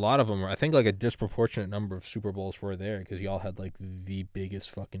one. A lot of them were. I think like a disproportionate number of Super Bowls were there because y'all had like the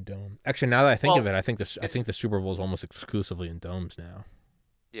biggest fucking dome. Actually, now that I think of well, it, I think it's the Super Bowl is almost exclusively in domes now.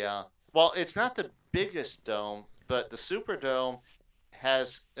 yeah. Well, it's not the biggest dome, but the Superdome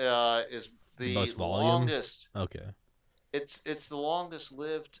has is The the most volume. longest. Okay. It's the longest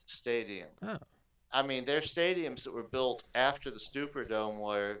lived stadium. Oh, I mean, there's stadiums that were built after the Superdome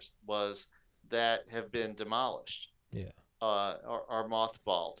was that have been demolished, yeah. or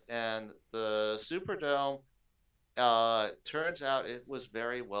mothballed, and the Superdome turns out it was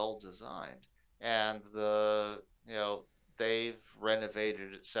very well designed, and they've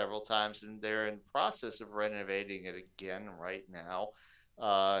renovated it several times, and they're in the process of renovating it again right now.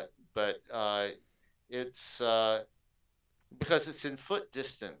 Uh, but it's because it's in foot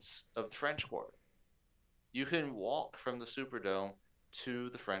distance of the French Quarter. You can walk from the Superdome to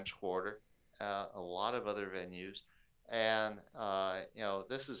the French Quarter, a lot of other venues, and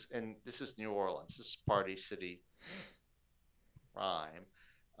this is New Orleans. This is Party City Prime.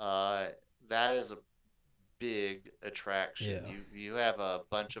 Uh, that is a big attraction. Yeah. You have a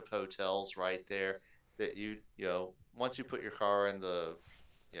bunch of hotels right there that once you put your car in the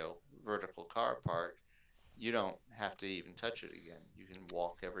vertical car park, you don't have to even touch it again. You can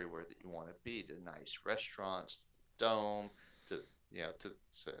walk everywhere that you want to be, to nice restaurants, to the dome, to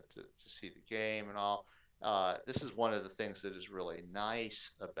to see the game and all. This is one of the things that is really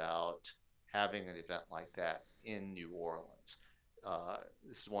nice about having an event like that in New Orleans.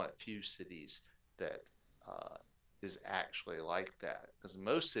 This is one of the few cities that uh, is actually like that. Because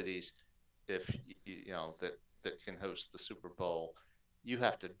most cities, if that can host the Super Bowl, you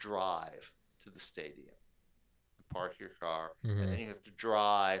have to drive to the stadium, park your car, and Mm-hmm. then you have to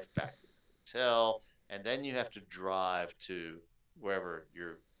drive back to the hotel, and then you have to drive to wherever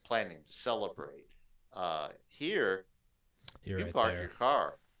you're planning to celebrate. Here, You're you right park your there.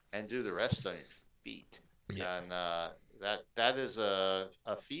 car and do the rest on your feet, Yeah. and that is a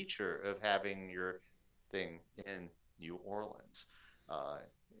feature of having your thing in New Orleans. Uh,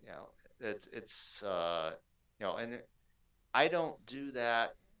 you know, and I don't do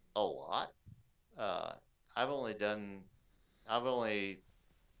that a lot. Uh, I've only done I've only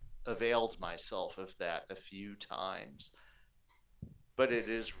availed myself of that a few times, but it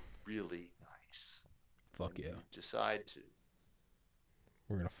is really nice when Fuck yeah. you decide to.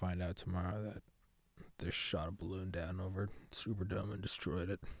 We're gonna find out tomorrow that they shot a balloon down over Superdome and destroyed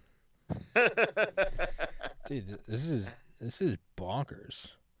it. Dude, this is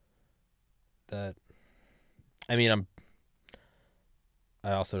bonkers. That I mean,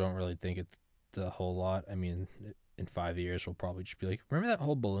 I also don't really think it's a whole lot. I mean, in 5 years we'll probably just be like, remember that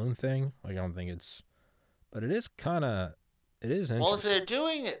whole balloon thing? Like, I don't think it's, but it is Well, if interesting. they're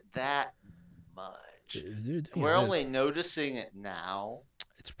doing it that much, They're doing we're it this. only noticing it now.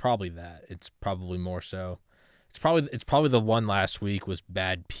 It's probably that. It's probably more so. It's probably the one last week was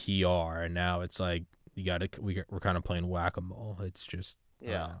bad PR, and now it's like we're kind of playing whack a mole. It's just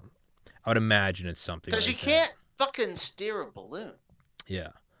Yeah, I would imagine it's something because you like that. can't fucking steer a balloon. Yeah.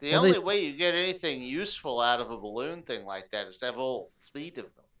 The Well, they only way you get anything useful out of a balloon thing like that is to have a whole fleet of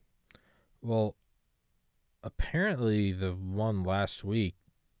them. well apparently the one last week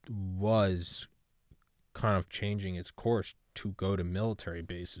was kind of changing its course to go to military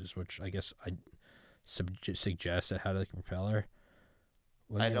bases, which I guess I suggest it had like a propeller.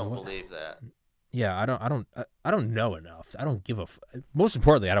 Well, I you know don't what? believe that. Yeah, I don't know enough. I don't give a. Most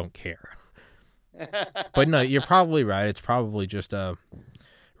importantly, I don't care. But no, you're probably right. It's probably just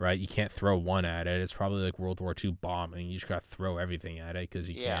right. You can't throw one at it. It's probably like World War II bombing. You just gotta throw everything at it because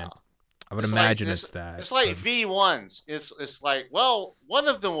you Yeah, can't. I would it's like imagine it's it's that. it's like But V1s. It's like, well, one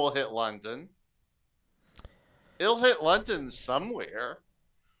of them will hit London. It'll hit London somewhere.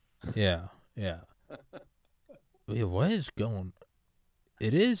 yeah, yeah. Yeah, what is going?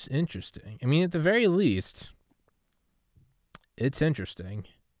 It is interesting. I mean, at the very least, it's interesting.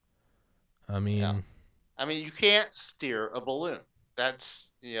 I Yeah, mean, I mean, you can't steer a balloon.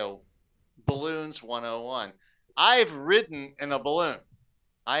 That's balloons 101. I've ridden in a balloon.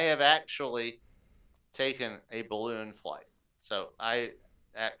 I have actually taken a balloon flight. So I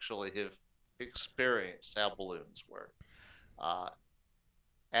actually have experienced how balloons work. Uh,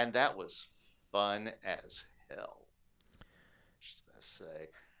 and that was fun as hell. Just to say,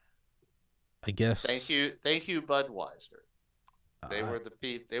 I thank guess. you, thank you, Budweiser. They I were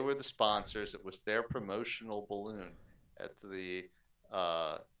they were the sponsors. It was their promotional balloon at the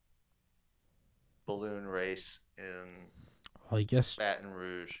uh, balloon race in I guess Baton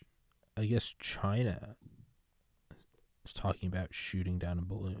Rouge. China is talking about shooting down a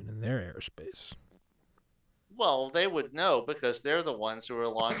balloon in their airspace. Well, they would know because they're the ones who are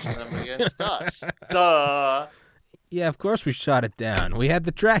launching them against us. Duh. Yeah, of course we shot it down. We had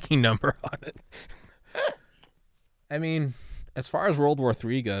the tracking number on it. I mean, as far as World War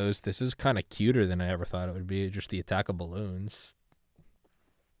III goes, this is kind of cuter than I ever thought it would be. Just the attack of balloons.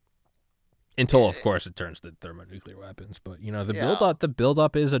 Until, of course, it turns to thermonuclear weapons. But, you know, the build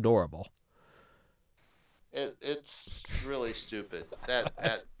up is adorable. It's really stupid.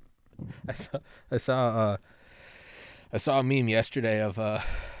 I saw a meme yesterday of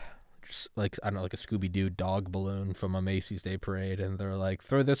just like, I don't know, like a Scooby-Doo dog balloon from a Macy's Day Parade, and they're like,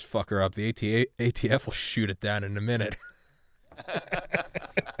 throw this fucker up. The ATF will shoot it down in a minute.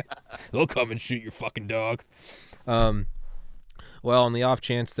 They'll come and shoot your fucking dog. Well, on the off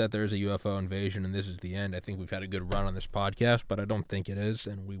chance that there's a UFO invasion and this is the end, I think we've had a good run on this podcast, but I don't think it is,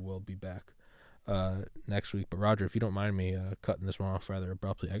 and we will be back next week. But Roger, if you don't mind me cutting this one off rather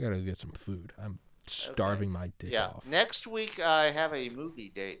abruptly, I gotta go get some food. I'm starving my dick off. Next week I have a movie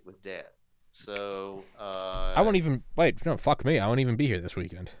date with Dad, so I won't even wait. No, fuck me. I won't even be here this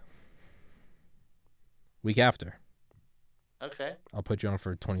weekend. Week after. Okay. I'll put you on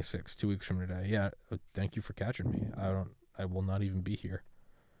for 26, 2 weeks from today. Yeah. Thank you for catching me. I will not even be here.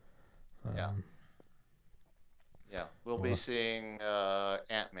 Yeah. We'll be seeing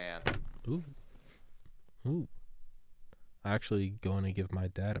Ant-Man. Ooh. I'm actually going to give my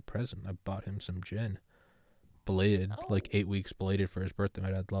dad a present. I bought him some gin. Belated, like 8 weeks belated for his birthday.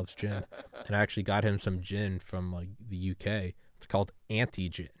 My dad loves gin. And I actually got him some gin from like the UK. It's called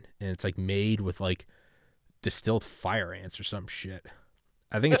anti-gin. And it's like made with like distilled fire ants or some shit.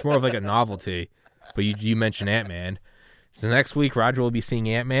 I think it's more of like a novelty. But you mentioned Ant-Man. So next week, Roger will be seeing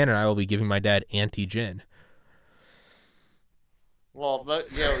Ant-Man, and I will be giving my dad anti-gin. Well,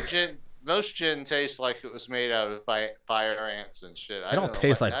 gin. Most gin tastes like it was made out of fire ants and shit. It all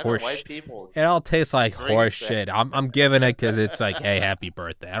tastes like horse shit. People it all tastes like horse shit. I'm giving it because it's like, hey, happy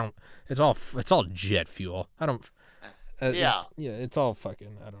birthday. It's all jet fuel. It's all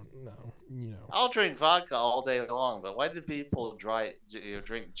fucking. I don't know. You know. I'll drink vodka all day long, but why do people drink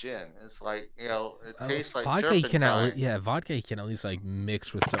gin? It's like, it tastes like vodka turpentine. Vodka can at least like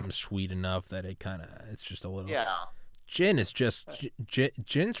mix with something sweet enough that it's just a little. Yeah. Gin is just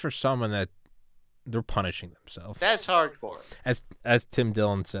gin's for someone that they're punishing themselves. That's hardcore. As Tim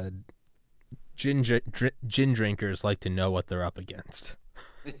Dillon said, gin drinkers like to know what they're up against.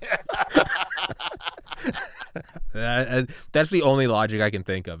 That's the only logic I can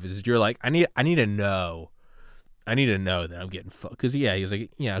think of. Is you're like, I need to know that I'm getting fucked. Because he's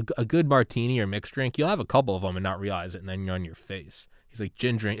like, a good martini or mixed drink, you'll have a couple of them and not realize it, and then you're on your face. He's like,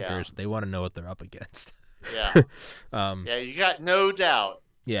 gin drinkers, they want to know what they're up against. Yeah. You got no doubt.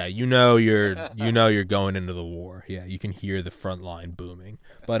 Yeah, you're going into the war. Yeah, you can hear the front line booming.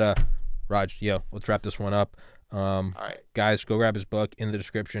 But Raj, let's wrap this one up. All right, guys, go grab his book in the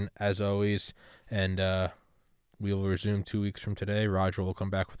description as always, and we will resume 2 weeks from today. Roger will come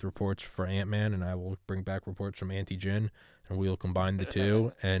back with reports for Ant-Man, and I will bring back reports from Anti-Gin, and we will combine the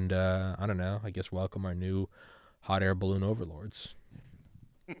two. And I don't know. I guess welcome our new hot air balloon overlords.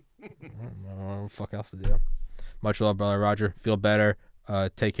 I don't know what the fuck else to do. Much love, brother Roger. Feel better.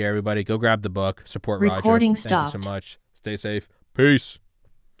 Take care, everybody. Go grab the book. Support Roger. Recording Thank you stopped. so much. Stay safe. Peace.